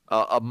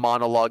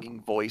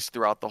monologuing voice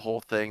throughout the whole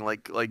thing,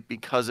 like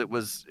because it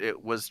was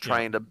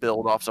trying to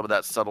build off some of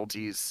that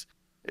subtleties.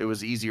 It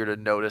was easier to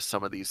notice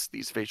some of these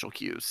facial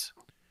cues.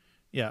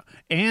 Yeah,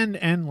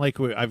 and like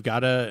I've got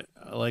to,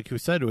 like we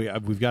said,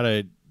 we've got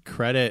to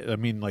credit. I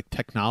mean, like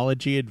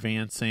technology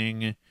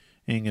advancing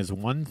is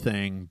one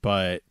thing,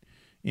 but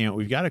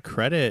we've got to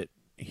credit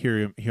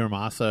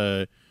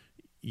Hiromasa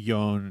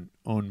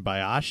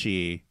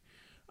Onbayashi,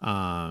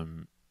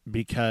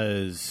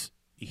 because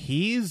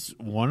he's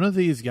one of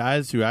these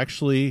guys who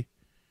actually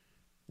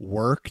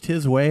worked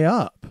his way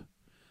up.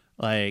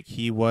 Like,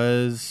 he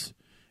was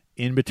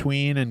in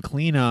between and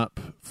cleanup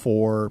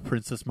for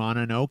Princess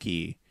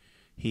Mononoke.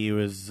 He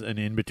was an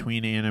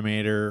in-between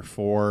animator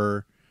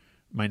for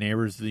My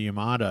Neighbors the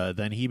Yamada.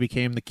 Then he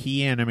became the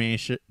key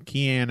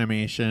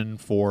animation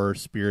for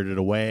Spirited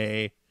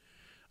Away,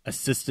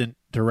 assistant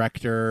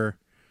director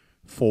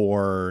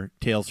for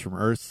Tales from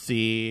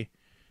Earthsea,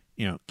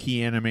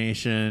 key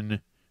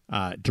animation,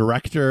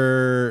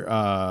 director,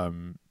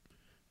 and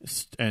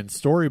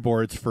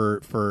storyboards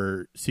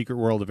for Secret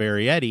World of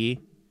Arrietty,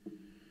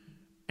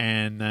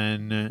 and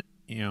then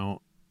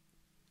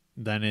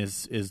then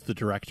is the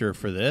director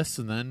for this,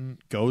 and then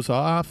goes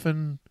off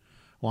and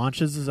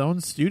launches his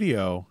own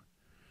studio,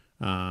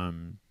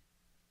 and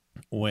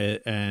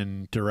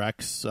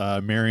directs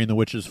Mary and the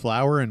Witch's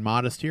Flower and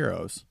Modest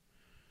Heroes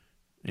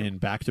in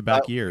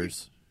back-to-back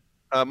years.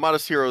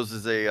 Modest Heroes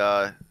is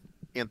a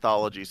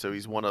anthology, so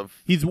he's one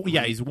of he's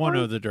one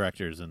of the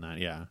directors in that.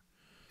 Yeah,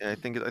 I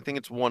think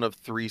it's one of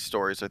 3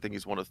 stories. I think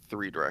he's one of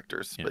 3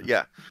 directors. Yeah. But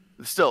yeah,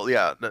 still,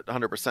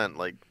 100%.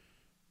 Like,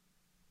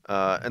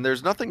 and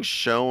there's nothing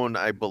shown.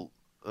 I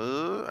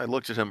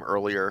looked at him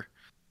earlier.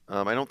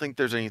 I don't think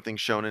there's anything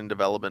shown in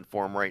development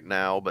for him right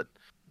now. But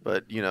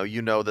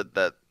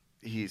that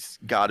he's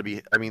got to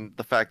be. I mean,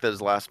 the fact that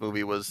his last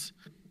movie was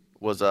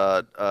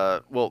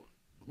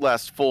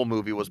last full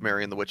movie was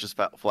Mary and the Witch's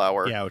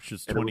Flower. Yeah, which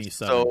was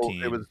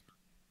 2017.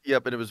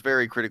 It was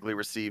very critically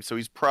received. So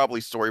he's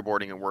probably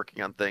storyboarding and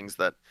working on things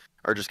that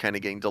are just kind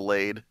of getting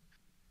delayed.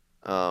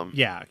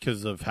 Yeah,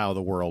 because of how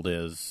the world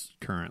is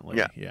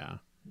currently. Yeah.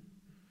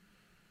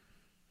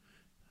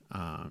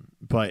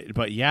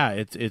 But yeah,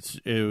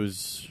 it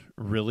was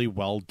really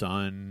well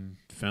done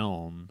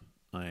film.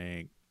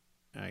 Like,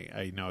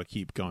 I know I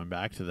keep going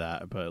back to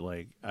that, but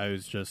like I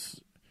was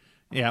just.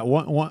 Yeah,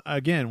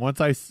 again, once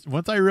I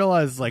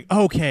realized, like,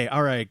 okay,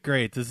 all right,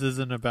 great, this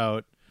isn't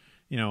about,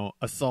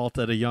 assault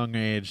at a young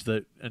age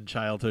and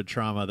childhood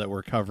trauma that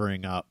we're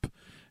covering up.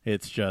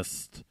 It's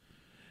just,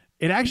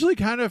 it actually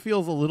kind of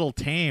feels a little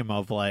tame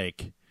of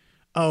like,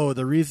 oh,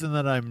 the reason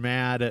that I'm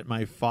mad at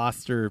my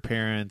foster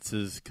parents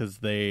is because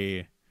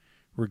they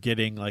were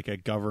getting like a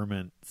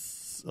government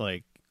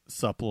like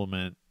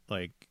supplement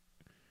like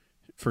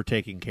for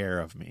taking care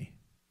of me,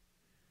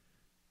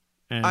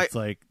 and it's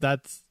like,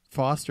 that's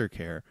foster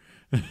care.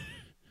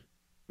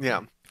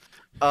 Yeah.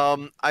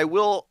 I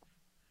will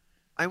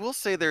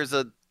say there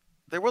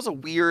was a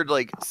weird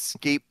like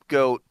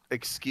scapegoat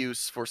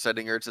excuse for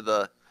sending her to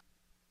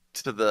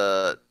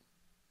the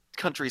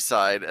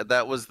countryside, and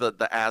that was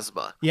the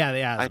asthma. Yeah,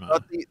 the asthma. I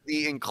thought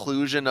the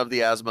inclusion of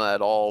the asthma at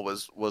all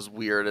was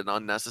weird and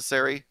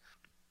unnecessary.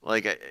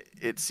 Like,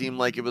 it seemed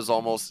like it was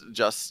almost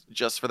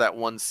just for that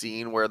one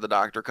scene where the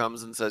doctor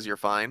comes and says you're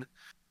fine.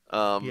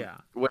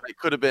 When it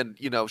could have been,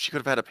 she could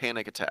have had a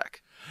panic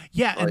attack.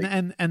 Yeah,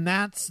 like, and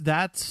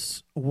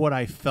that's what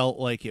I felt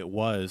like it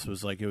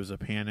was like it was a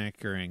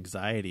panic or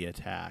anxiety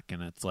attack,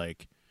 and it's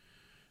like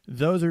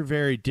those are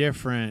very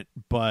different.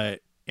 But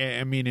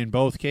I mean, in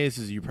both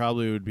cases, you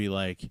probably would be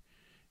like,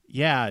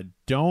 yeah,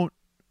 don't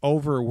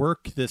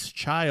overwork this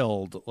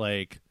child.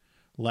 Like,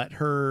 let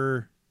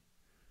her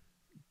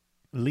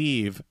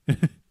leave,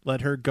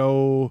 let her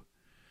go,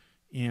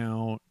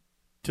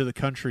 to the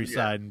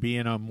countryside and be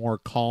in a more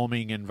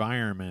calming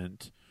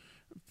environment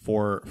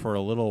for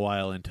a little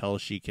while until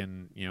she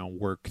can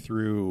work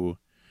through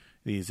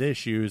these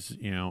issues,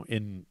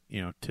 in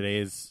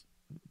today's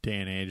day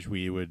and age,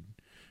 we would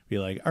be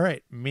like, all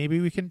right, maybe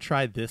we can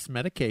try this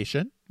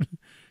medication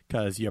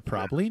because you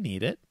probably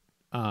need it.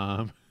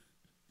 I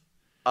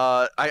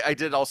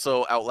did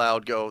also out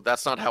loud go,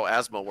 that's not how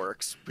asthma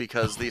works,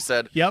 because they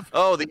said, Yep.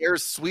 oh, the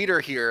air's sweeter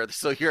here,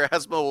 so your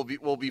asthma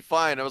will be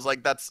fine. I was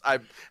like,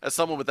 as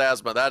someone with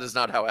asthma, that is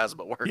not how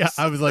asthma works. Yeah,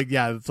 I was like,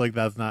 yeah, it's like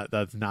that's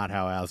not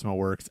how asthma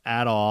works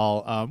at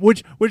all.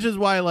 Which is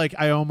why, like,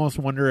 I almost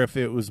wonder if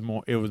it was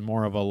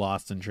more of a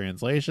lost in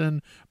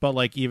translation. But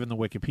like, even the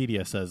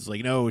Wikipedia says,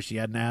 like, no, she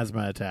had an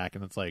asthma attack,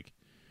 and it's like,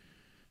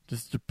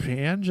 does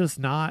Japan just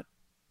not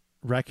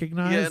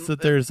recognize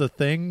that there's a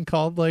thing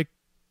called like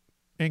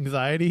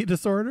anxiety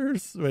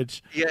disorders?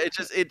 Which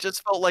it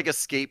just felt like a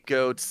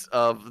scapegoat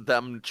of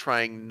them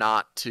trying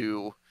not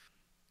to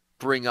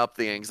bring up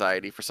the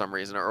anxiety for some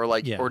reason, or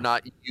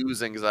not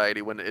use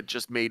anxiety, when it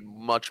just made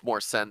much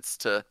more sense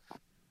to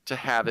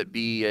have it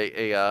be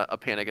a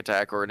panic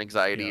attack or an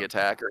anxiety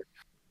attack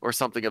or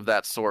something of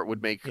that sort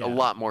would make a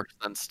lot more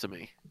sense to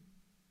me.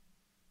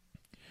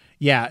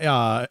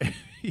 I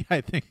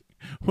think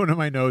one of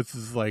my notes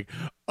is like,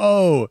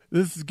 oh,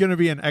 this is going to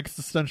be an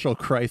existential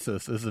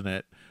crisis, isn't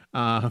it?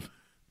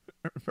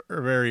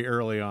 Very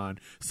early on.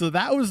 So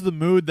that was the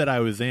mood that I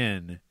was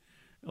in.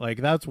 Like,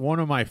 that's one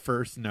of my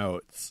first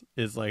notes,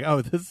 is like,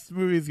 oh, this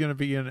movie is going to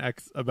be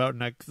about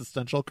an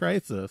existential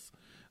crisis.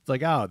 It's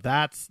like, oh,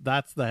 that's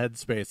the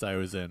headspace I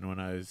was in when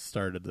I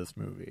started this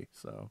movie.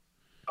 So,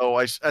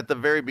 at the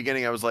very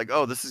beginning, I was like,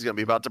 oh, this is going to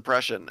be about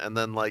depression. And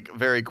then, like,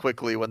 very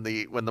quickly when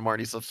the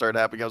Marnie stuff started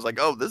happening, I was like,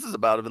 oh, this is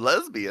about a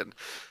lesbian.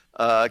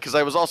 Because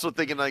I was also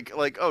thinking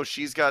like, oh,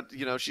 she's got,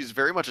 she's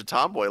very much a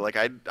tomboy. Like,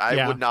 I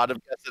would not have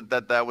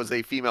guessed that was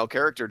a female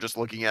character just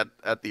looking at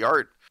the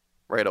art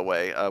right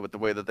away, with the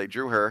way that they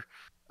drew her.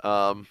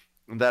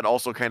 That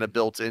also kind of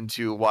built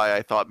into why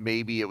I thought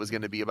maybe it was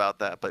going to be about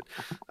that. But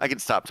I can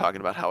stop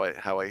talking about how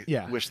I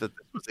wish that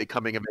this was a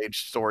coming of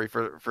age story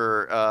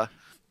for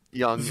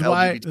young.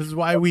 This is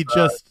why we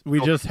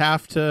just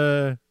have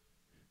to.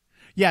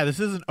 Yeah, this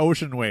isn't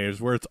Ocean Waves,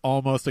 where it's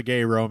almost a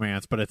gay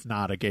romance, but it's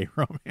not a gay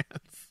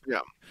romance. Yeah,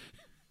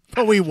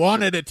 but we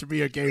wanted it to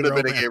be a gay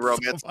romance. Been a gay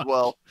romance as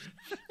well.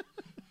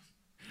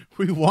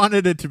 We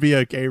wanted it to be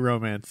a gay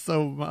romance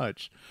so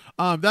much.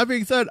 That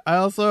being said, I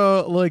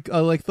also like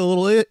the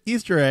little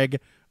Easter egg.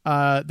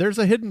 There's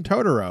a hidden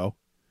Totoro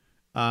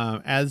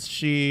as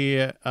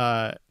she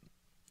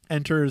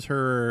enters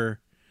her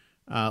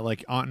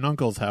like aunt and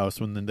uncle's house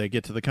when they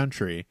get to the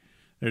country.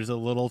 There's a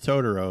little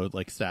Totoro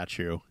like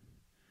statue.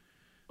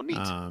 Neat.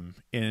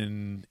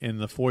 In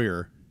the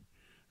foyer,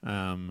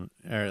 or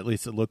at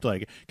least it looked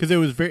like it, because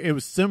it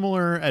was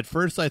similar. At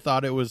first, I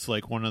thought it was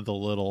like one of the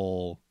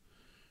little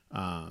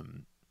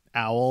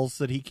owls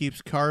that he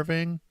keeps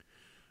carving,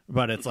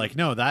 but it's like,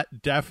 no,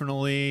 that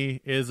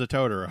definitely is a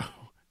Totoro.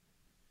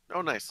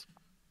 Oh, nice.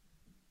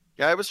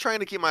 Yeah, I was trying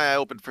to keep my eye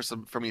open for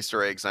some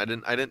Easter eggs. I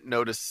didn't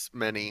notice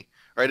many,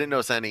 or I didn't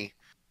notice any.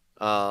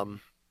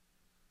 And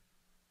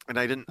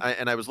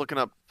I was looking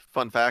up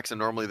fun facts, and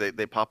normally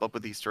they pop up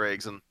with Easter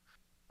eggs, and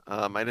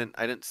I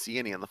didn't see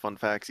any in the fun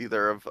facts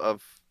either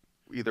of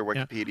either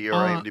Wikipedia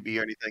or IMDb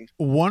or anything.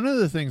 One of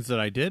the things that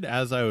I did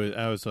as I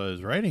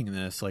was writing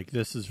this, like,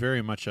 this is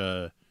very much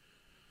and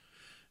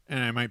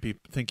I might be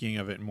thinking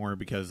of it more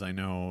because I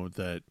know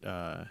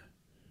that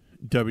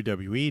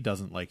WWE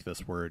doesn't like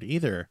this word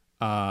either.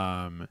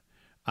 I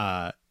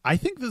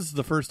think this is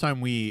the first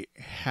time we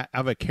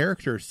have a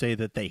character say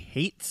that they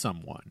hate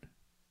someone.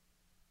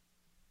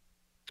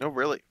 Oh,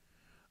 really?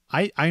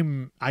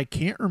 I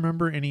can't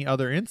remember any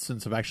other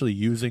instance of actually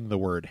using the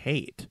word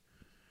hate.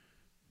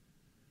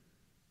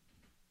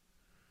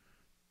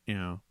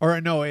 Or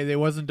no, it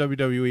wasn't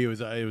WWE. It was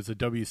a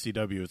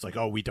WCW. It's like,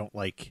 oh, we don't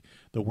like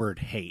the word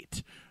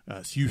hate.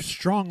 So you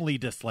strongly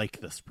dislike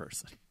this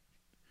person.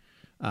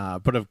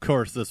 But of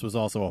course, this was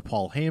also a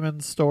Paul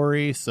Heyman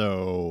story,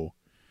 so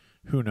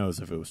who knows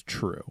if it was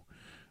true.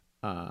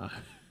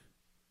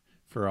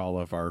 For all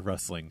of our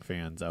wrestling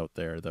fans out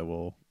there that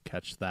will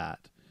catch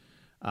that.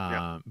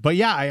 But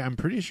yeah, I'm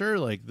pretty sure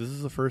like this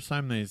is the first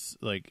time a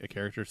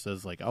character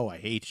says like, oh, I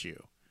hate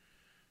you.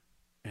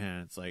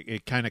 And it's like,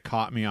 it kind of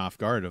caught me off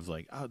guard of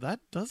like, oh, that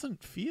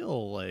doesn't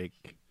feel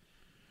like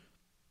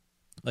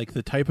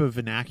the type of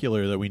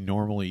vernacular that we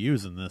normally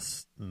use in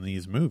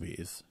these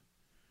movies.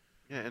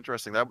 Yeah,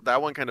 interesting.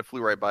 That one kind of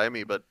flew right by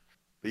me, but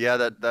yeah,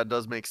 that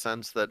does make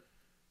sense that,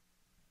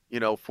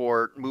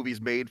 for movies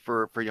made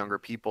for younger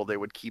people, they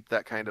would keep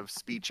that kind of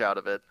speech out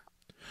of it.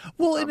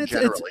 Well, and it's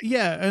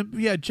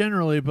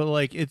generally, but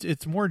like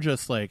it's more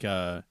just like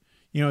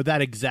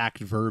that exact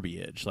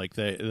verbiage. Like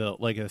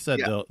like I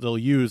said, they'll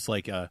use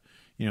like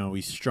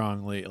we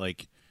strongly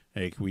like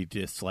we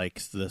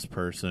dislike this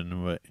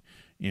person, but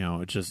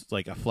it's just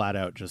like a flat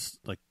out, just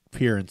like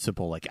pure and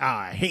simple, like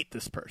I hate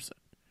this person.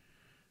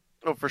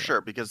 Oh, for sure,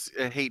 because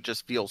hate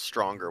just feels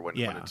stronger when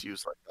it's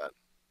used like that.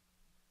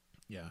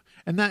 Yeah,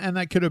 and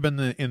that could have been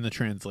in the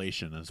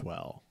translation as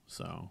well.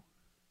 So.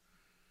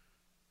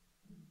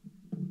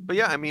 But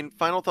yeah, I mean,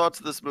 final thoughts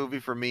of this movie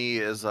for me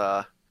is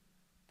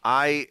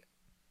I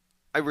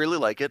I really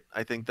like it.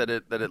 I think that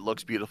it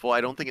looks beautiful.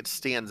 I don't think it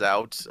stands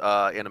out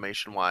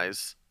animation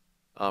wise,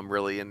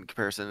 really in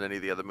comparison to any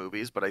of the other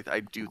movies. But I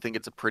do think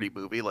it's a pretty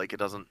movie. Like it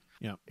doesn't.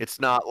 Yeah. It's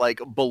not like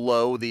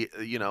below the.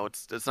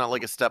 It's not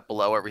like a step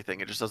below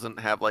everything. It just doesn't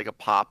have like a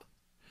pop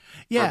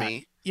for Yeah.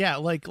 me. Yeah,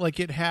 like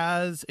it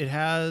has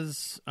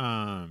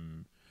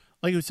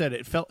like you said,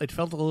 it felt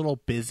a little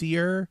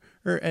busier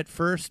at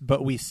first,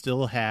 but we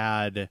still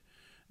had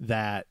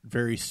that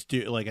very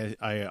like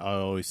I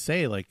always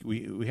say, like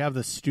we have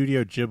the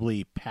Studio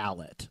Ghibli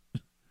palette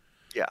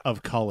Yeah.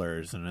 of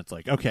colors, and it's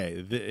like,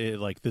 okay,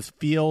 like this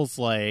feels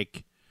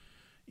like,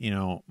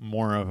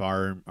 more of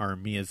our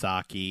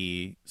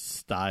Miyazaki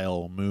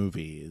style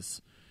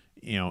movies,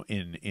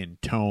 in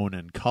tone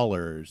and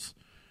colors.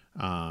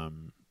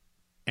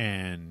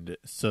 And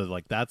so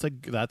like that's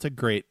a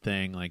great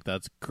thing, like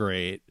that's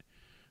great,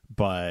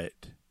 but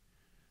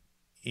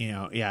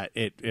yeah,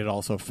 it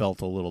also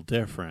felt a little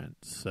different.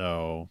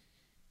 So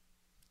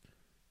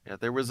Yeah.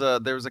 There was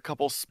a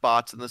couple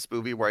spots in this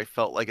movie where I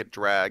felt like it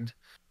dragged.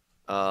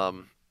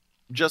 Um,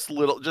 just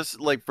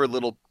like for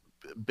little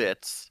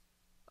bits.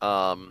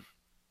 Um,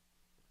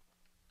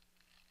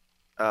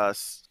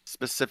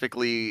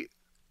 Specifically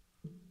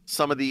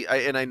some of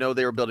and I know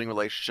they were building a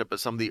relationship, but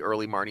some of the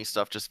early Marnie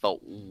stuff just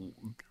felt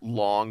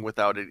long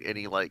without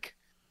any like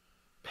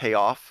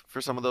payoff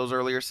for some of those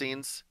earlier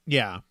scenes.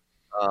 yeah,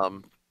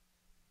 Um,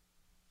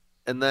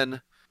 and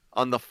then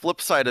on the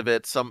flip side of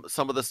it, some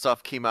of the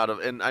stuff came out of,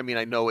 and I mean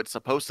I know it's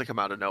supposed to come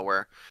out of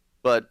nowhere,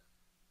 but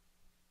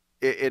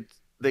it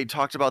they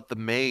talked about the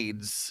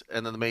maids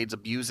and then the maids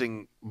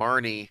abusing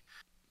Marnie,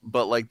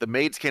 but like the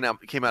maids came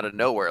out of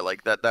nowhere.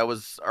 Like that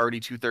was already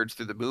 2/3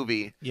 through the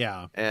movie,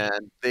 yeah, and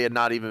they had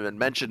not even been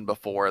mentioned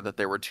before that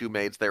there were two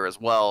maids there as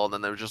well. And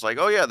then they were just like,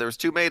 oh yeah, there's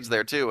two maids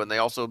there too, and they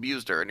also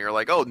abused her. And you're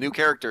like, oh, new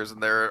characters,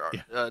 and they're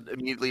yeah,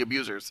 immediately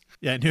abusers.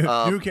 yeah. New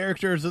Um,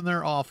 characters, and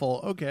they're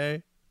awful.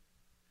 Okay.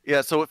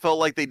 yeah, so it felt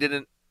like they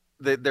didn't.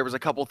 There was a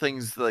couple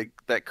things like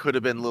that could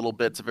have been little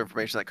bits of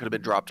information that could have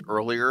been dropped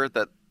earlier.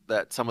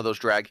 That some of those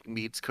drag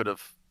meets could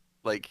have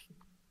like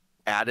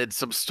added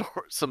some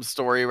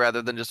story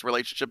rather than just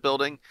relationship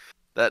building.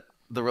 That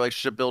the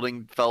relationship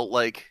building felt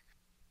like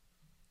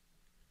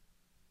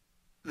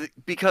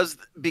because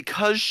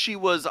she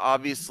was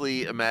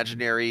obviously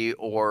imaginary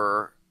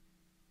or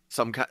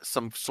some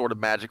sort of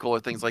magical or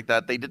things like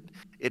that.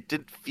 It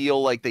didn't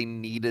feel like they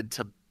needed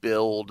to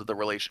build the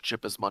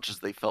relationship as much as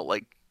they felt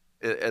like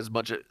as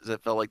much as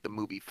it felt like the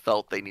movie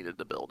felt they needed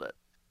to build it.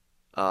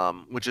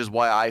 Which is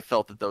why I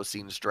felt that those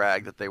scenes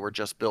dragged, that they were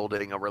just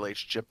building a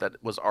relationship that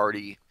was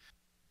already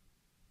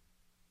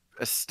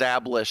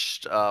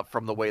established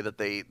from the way that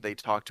they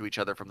talk to each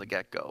other from the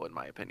get-go, in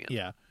my opinion.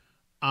 Yeah.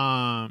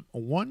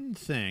 One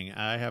thing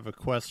I have a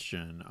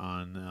question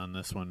on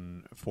this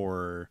one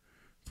for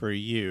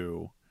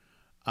you.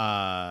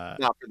 Not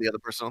for the other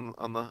person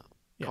on the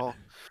Yeah. call.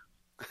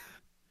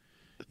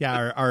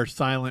 Yeah, our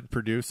silent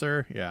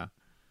producer. Yeah.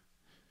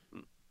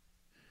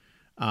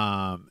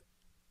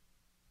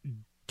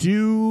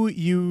 Do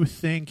you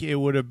think it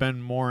would have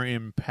been more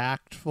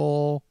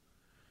impactful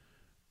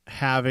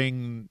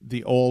having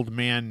the old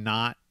man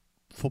not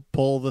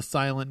pull the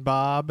silent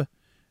Bob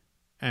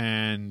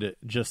and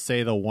just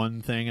say the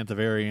one thing at the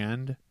very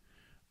end?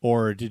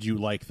 Or did you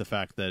like the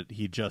fact that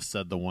he just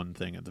said the one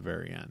thing at the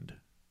very end?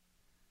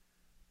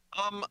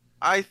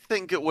 I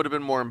think it would have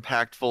been more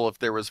impactful if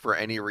there was for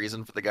any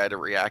reason for the guy to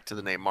react to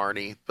the name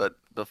Marnie, but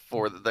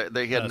before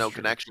they had That's no true.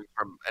 connection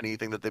from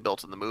anything that they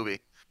built in the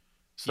movie.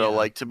 So Yeah.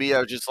 like to me, I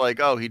was just like,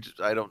 oh,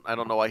 I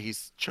don't know why he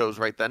chose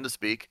right then to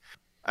speak.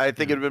 I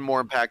think Yeah. it'd have been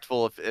more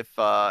impactful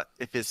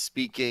if his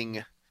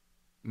speaking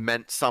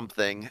meant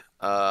something,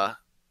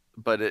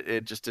 but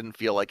it just didn't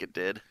feel like it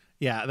did.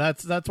 Yeah,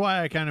 that's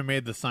why I kind of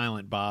made the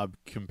Silent Bob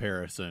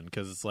comparison,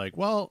 because it's like,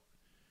 well,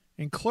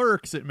 in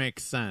Clerks it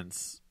makes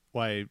sense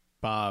why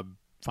Bob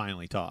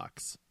finally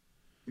talks.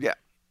 Yeah.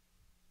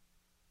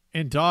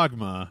 In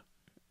Dogma,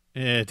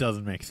 it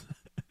doesn't make sense.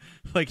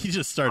 Like he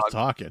just starts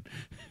Dog- talking.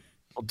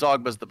 Well,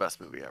 Dogma's the best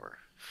movie ever.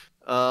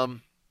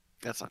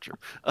 That's not true.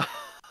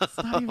 It's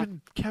not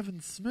even Kevin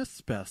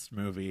Smith's best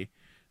movie.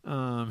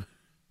 Um,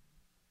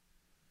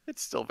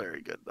 It's still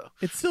very good though.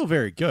 it's still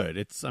very good.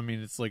 It's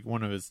like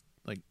one of his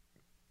like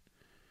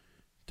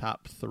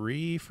top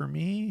 3 for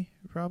me,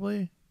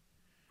 probably.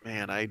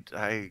 Man, I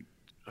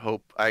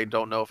hope I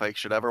don't know if I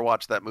should ever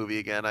watch that movie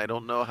again. I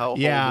don't know how.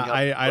 Yeah,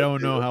 holding up I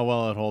don't know do. how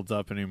well it holds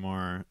up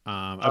anymore.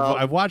 Um,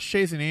 I've watched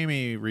Chasing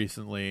Amy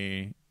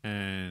recently,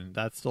 and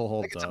that still I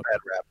holds think it's a up. bad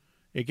rap.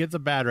 It gets a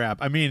bad rap.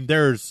 I mean,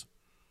 there's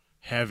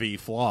heavy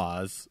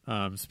flaws.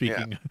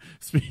 Speaking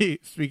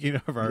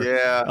speaking of our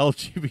Yeah.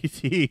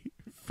 LGBT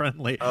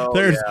friendly, Oh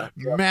there's yeah.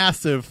 Yep.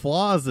 massive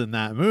flaws in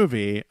that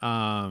movie.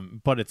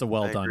 But it's a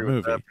well I done agree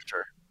with movie. that for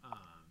sure.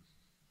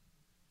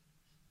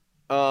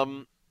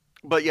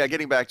 But yeah,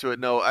 getting back to it,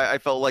 no, I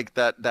felt like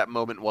that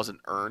moment wasn't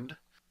earned.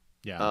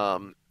 Yeah,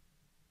 Um,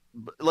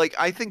 like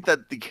I think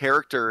that the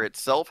character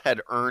itself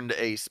had earned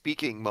a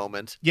speaking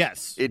moment.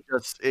 Yes. It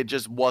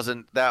just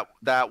wasn't that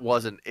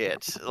wasn't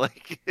it.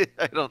 Like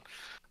I don't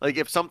like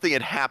if something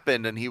had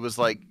happened and he was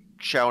like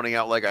shouting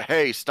out like a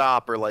hey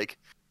stop or like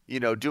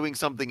doing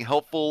something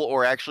helpful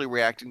or actually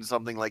reacting to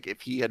something, like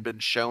if he had been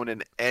shown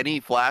in any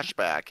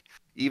flashback,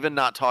 even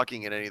not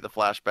talking in any of the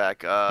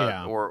flashback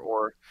Yeah.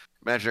 or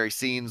imaginary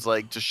scenes,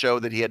 like to show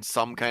that he had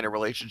some kind of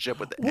relationship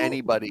with Well,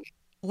 anybody.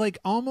 like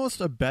almost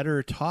a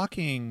better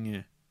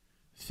talking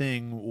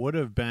thing would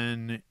have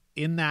been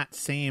in that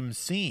same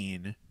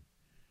scene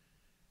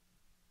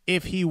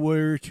if he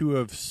were to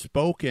have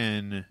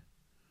spoken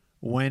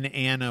when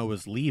Anna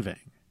was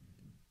leaving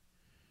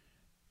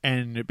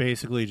and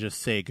basically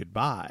just say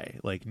goodbye,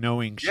 like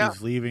knowing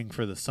she's leaving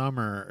for the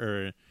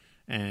summer,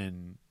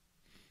 and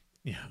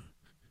you know,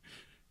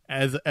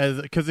 as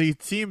because he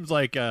seems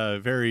like a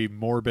very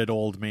morbid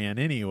old man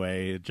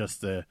anyway.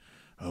 Just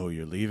oh,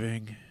 you're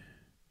leaving?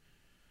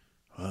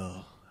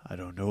 Well, I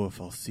don't know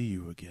if I'll see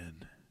you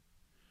again.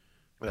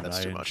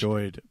 That's too much.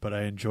 But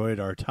I enjoyed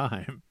our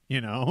time.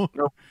 No,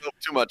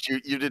 too much.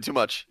 You did too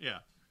much. Yeah.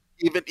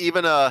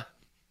 Even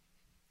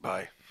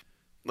bye.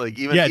 Like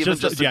even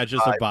just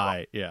a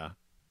bye. Yeah.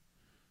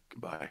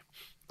 Goodbye.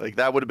 Like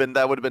that would have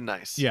been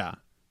nice. Yeah.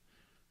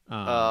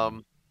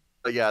 But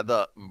yeah,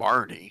 the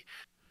Marnie.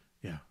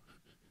 Yeah.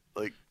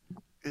 Like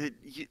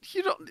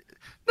you don't.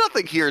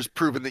 Nothing here is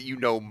proven that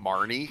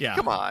Marnie. Yeah.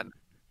 Come on.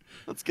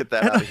 Let's get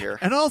that out of here.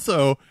 And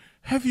also,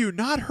 have you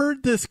not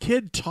heard this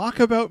kid talk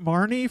about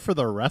Marnie for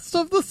the rest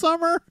of the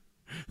summer?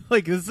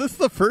 Like, is this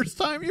the first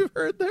time you've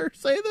heard her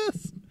say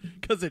this?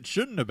 Because it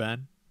shouldn't have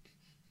been.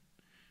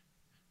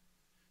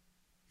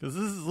 Because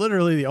this is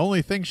literally the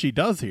only thing she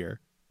does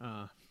here.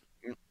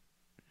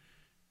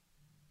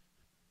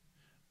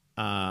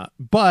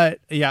 But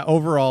yeah,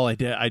 overall, I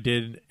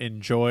did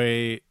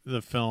enjoy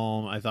the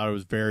film. I thought it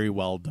was very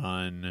well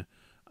done.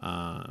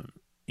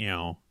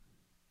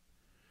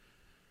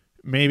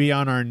 Maybe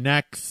on our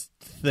next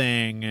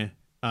thing,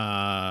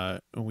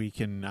 we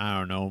can, I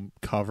don't know,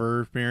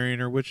 cover Marrying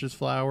Her Witch's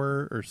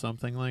Flower or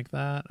something like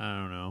that. I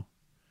don't know.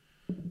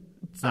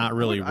 It's not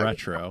really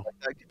retro,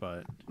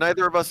 but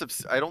neither of us have.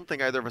 I don't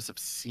think either of us have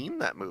seen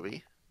that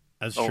movie.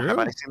 That's true. Have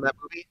I seen that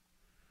movie?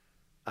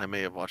 I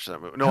may have watched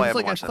that movie. No, I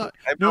haven't watched that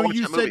movie. No,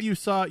 you said you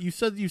saw. You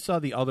said you saw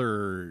the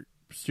other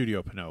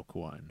Studio Pinocchio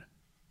one.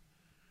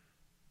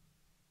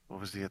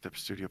 What was the other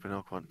Studio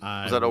Pinocchio one?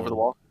 Was that Over the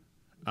Wall?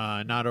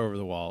 Not Over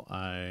the Wall.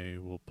 I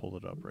will pull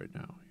it up right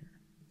now. Here.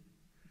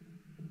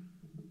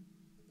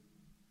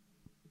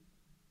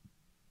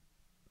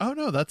 Oh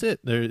no, that's it.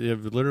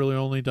 They've literally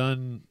only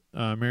done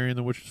Marrying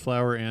the Witch's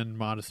Flower and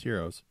Modest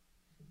Heroes.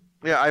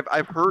 Yeah,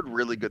 I've heard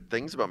really good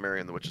things about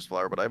Marrying the Witch's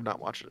Flower, but I have not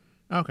watched it.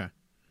 Okay.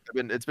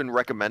 It's been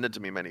recommended to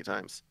me many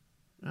times.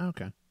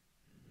 Okay.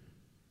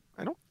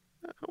 I don't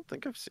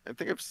think I've seen.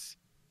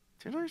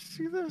 Did I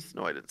see this?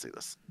 No, I didn't see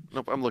this.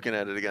 Nope, I'm looking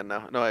at it again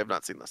now. No, I have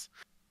not seen this.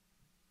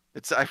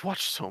 I've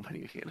watched so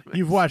many animes.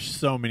 You've watched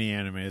so many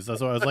animes.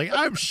 That's why I was like,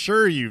 I'm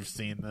sure you've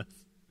seen this.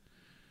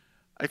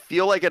 I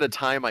feel like at a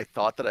time I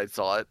thought that I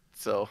saw it,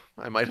 so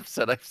I might have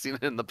said I've seen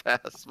it in the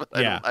past, but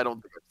I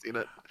don't think I've seen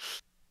it.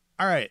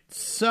 All right,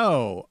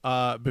 so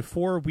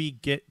before we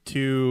get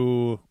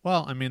to,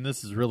 well, I mean,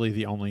 this is really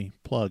the only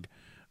plug.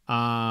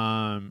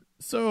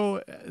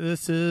 So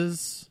this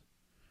is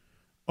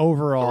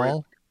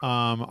overall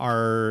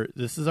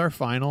this is our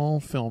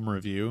final film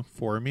review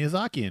for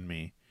Miyazaki and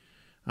me,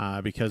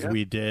 because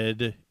we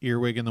did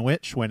Earwig and the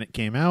Witch when it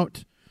came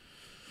out,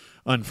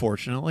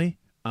 unfortunately.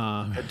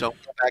 Don't go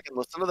back and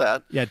listen to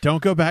that. Yeah,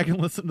 don't go back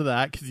and listen to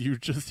that because you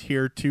just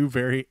hear two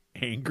very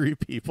angry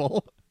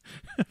people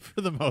for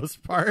the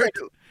most part.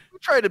 We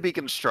try to be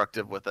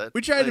constructive with it.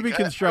 We try to be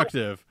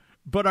constructive,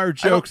 but our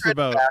jokes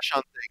about bash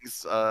on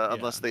things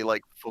unless they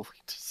like fully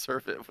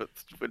deserve it,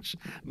 which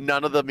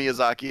none of the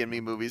Miyazaki and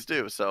me movies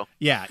do. So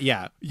yeah.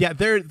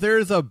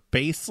 There's a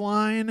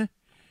baseline,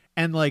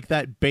 and like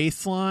that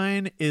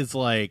baseline is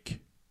like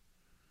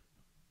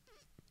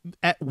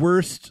at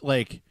worst,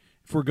 like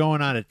if we're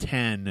going out of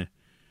 10,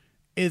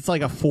 it's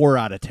like a 4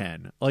 out of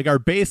 10. Like our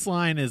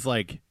baseline is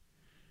like,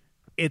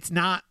 it's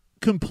not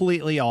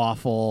completely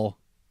awful.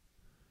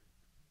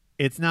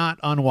 It's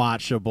not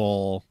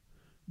unwatchable,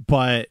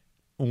 but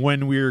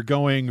when we're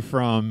going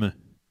from,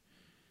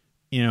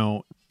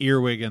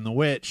 Earwig and the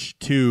Witch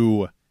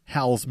to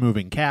Howl's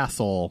Moving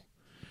Castle,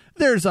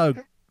 there's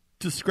a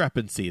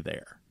discrepancy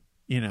there,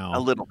 a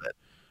little bit,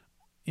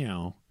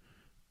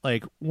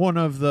 like one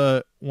of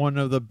the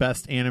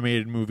best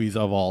animated movies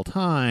of all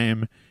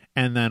time,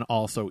 and then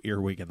also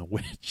Earwig and the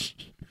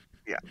Witch.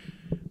 Yeah.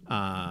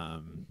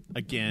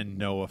 Again,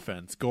 no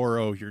offense,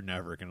 Goro, you're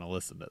never gonna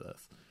listen to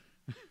this.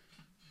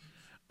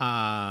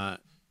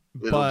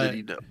 Little did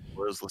he know,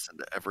 Goro's listened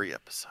to every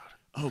episode.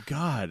 Oh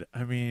God,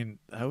 I mean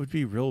that would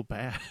be real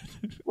bad.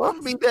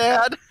 Love me,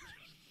 Dad.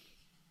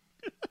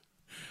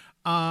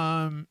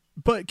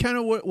 But kind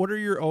of what are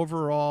your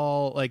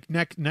overall, like,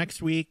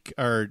 next week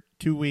or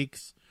 2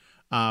 weeks?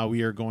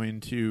 We are going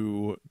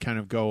to kind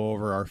of go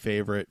over our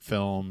favorite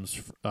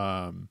films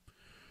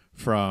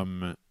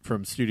from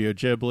Studio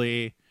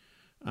Ghibli,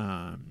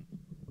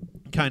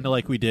 kind of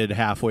like we did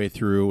halfway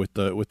through with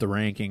the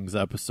rankings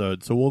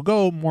episode. So we'll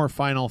go more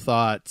final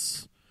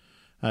thoughts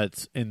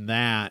in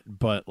that,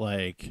 but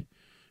like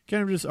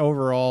kind of just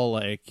overall,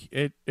 like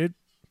it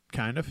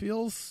kind of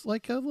feels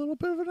like a little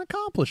bit of an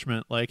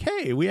accomplishment. Like,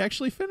 hey, we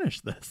actually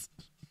finished this.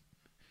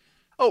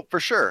 Oh, for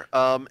sure.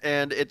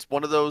 And it's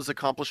one of those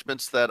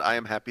accomplishments that I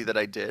am happy that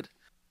I did,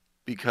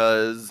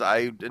 because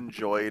I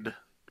enjoyed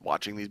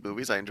watching these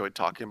movies. I enjoyed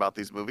talking about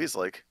these movies.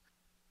 Like,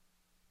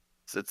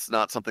 it's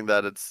not something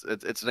that it's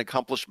an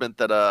accomplishment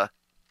that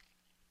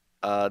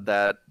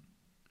that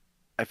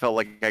I felt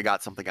like I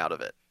got something out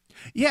of it.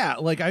 Yeah,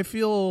 like I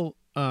feel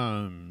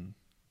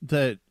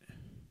that,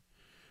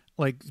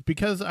 like,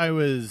 because I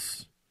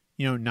was,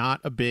 not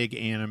a big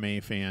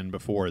anime fan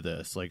before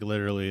this. Like,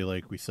 literally,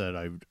 like we said,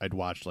 I'd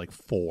watched like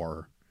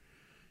 4,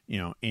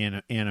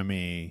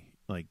 anime,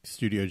 like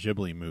Studio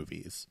Ghibli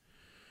movies,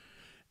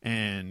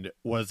 and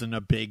wasn't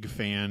a big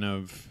fan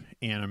of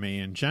anime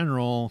in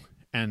general.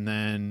 And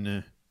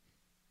then,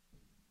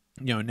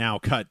 now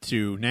cut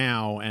to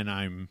now, and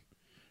I'm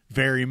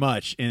very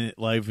much in it,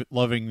 like,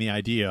 loving the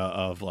idea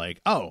of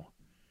like, oh,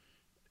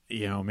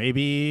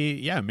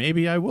 maybe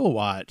I will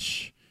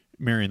watch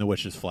Mary and the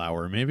Witch's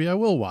Flower. Maybe I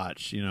will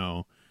watch,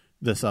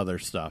 this other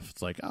stuff.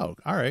 It's like, oh,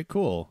 all right,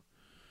 cool.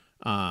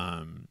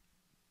 Well,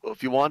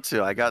 if you want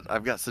to, I've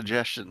got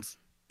suggestions.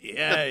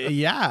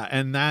 Yeah,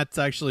 and that's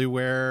actually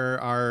where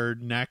our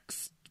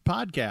next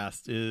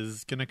podcast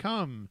is gonna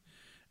come,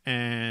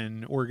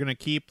 and we're gonna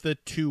keep the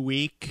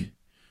 2-week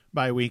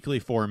bi-weekly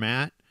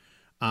format.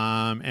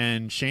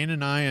 And Shane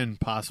and I, and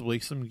possibly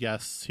some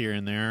guests here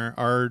and there,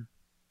 are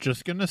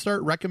just gonna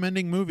start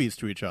recommending movies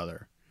to each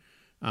other.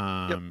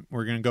 Yep.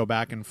 We're gonna go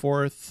back and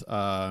forth.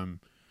 I'm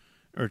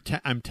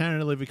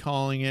tentatively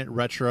calling it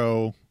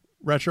retro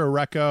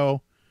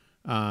reco.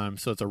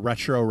 So it's a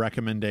retro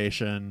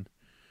recommendation.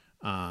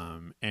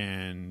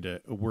 And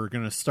we're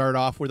going to start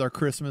off with our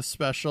Christmas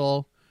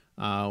special.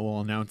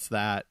 We'll announce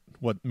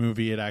what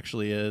movie it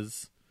actually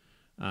is,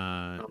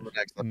 On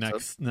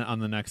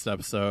the next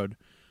episode.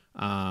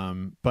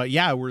 But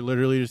yeah, we're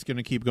literally just going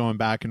to keep going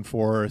back and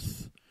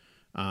forth,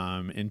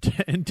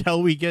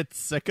 until we get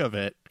sick of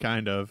it,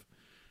 kind of.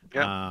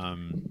 Yeah.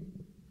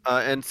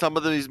 And some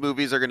of these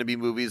movies are going to be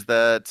movies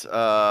that,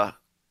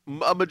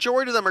 a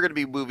majority of them are going to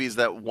be movies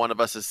that one of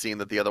us has seen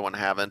that the other one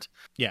haven't.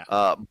 Yeah.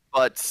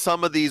 But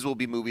some of these will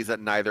be movies that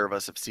neither of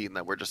us have seen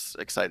that we're just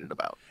excited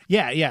about.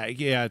 Yeah.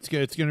 It's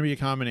good. It's going to be a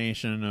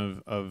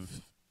combination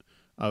of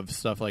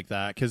stuff like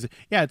that. 'Cause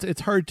yeah,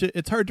 it's hard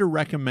to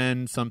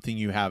recommend something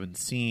you haven't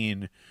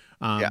seen.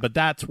 But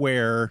that's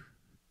where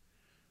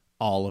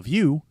all of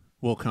you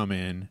will come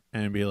in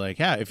and be like,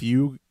 yeah, if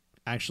you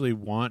actually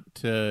want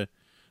to,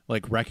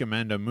 like,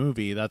 recommend a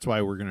movie, that's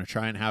why we're going to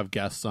try and have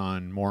guests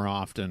on more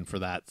often for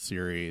that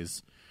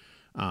series.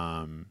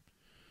 To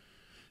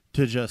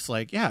just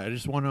like, yeah,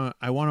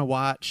 I want to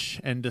watch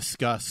and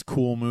discuss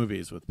cool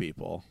movies with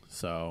people.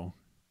 So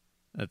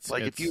it's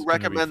like, if you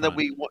recommend that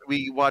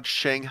we watch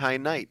Shanghai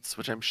Nights,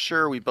 which I'm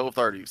sure we both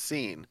already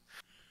seen,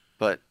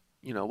 but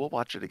we'll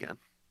watch it again.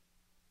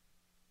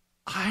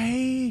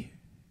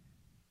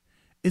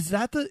 Is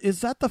that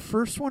the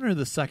first one or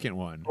the second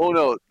one? Oh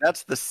no,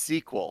 that's the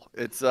sequel.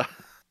 It's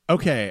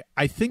okay,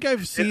 I think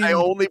I've seen. And I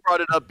only brought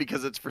it up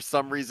because it's, for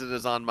some reason,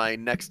 is on my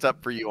next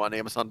up for you on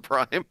Amazon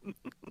Prime.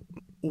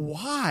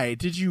 Why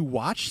did you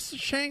watch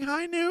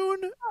Shanghai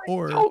Noon?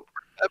 Or I don't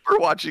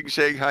remember watching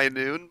Shanghai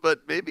Noon,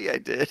 but maybe I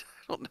did.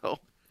 I don't know.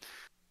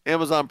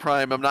 Amazon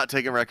Prime. I'm not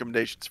taking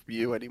recommendations from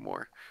you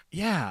anymore.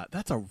 Yeah,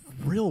 that's a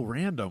real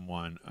random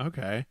one.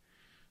 Okay.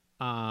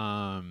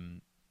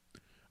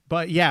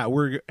 But yeah,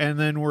 we're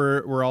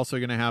also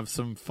gonna have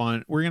some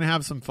fun. We're gonna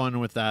have some fun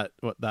with that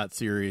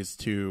series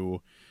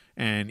too.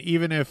 And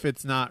even if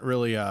it's not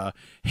really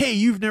hey,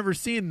 you've never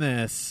seen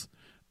this,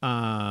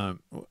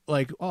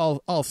 like,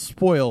 I'll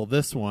spoil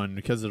this one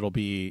because it'll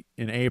be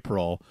in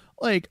April.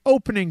 Like,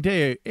 opening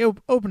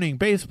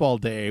baseball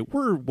day,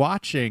 we're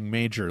watching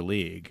Major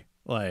League.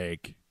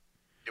 Like,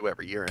 do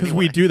every year because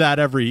we do that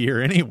every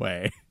year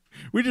anyway.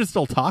 We just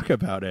don't talk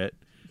about it.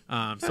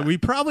 So we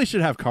probably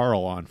should have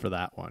Carl on for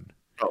that one.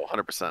 Oh,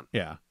 100%.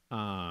 Yeah.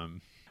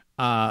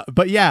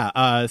 But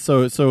yeah,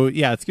 so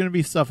yeah, it's going to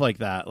be stuff like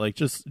that. Like,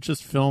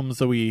 just films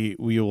that we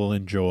will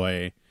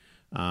enjoy,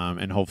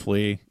 and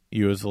hopefully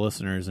you as the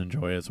listeners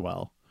enjoy as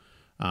well.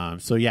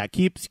 So yeah,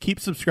 keep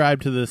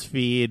subscribed to this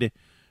feed,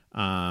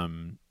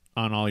 on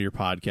all your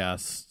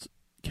podcast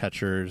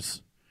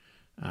catchers.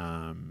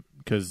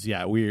 'Cause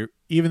yeah,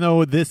 even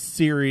though this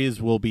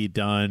series will be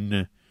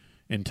done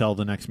until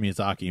the next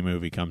Miyazaki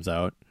movie comes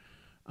out,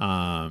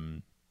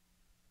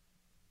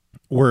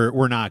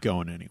 we're not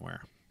going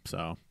anywhere.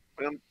 So,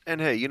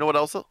 and hey, you know what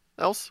else?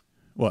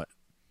 What?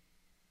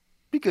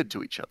 Be good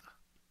to each other.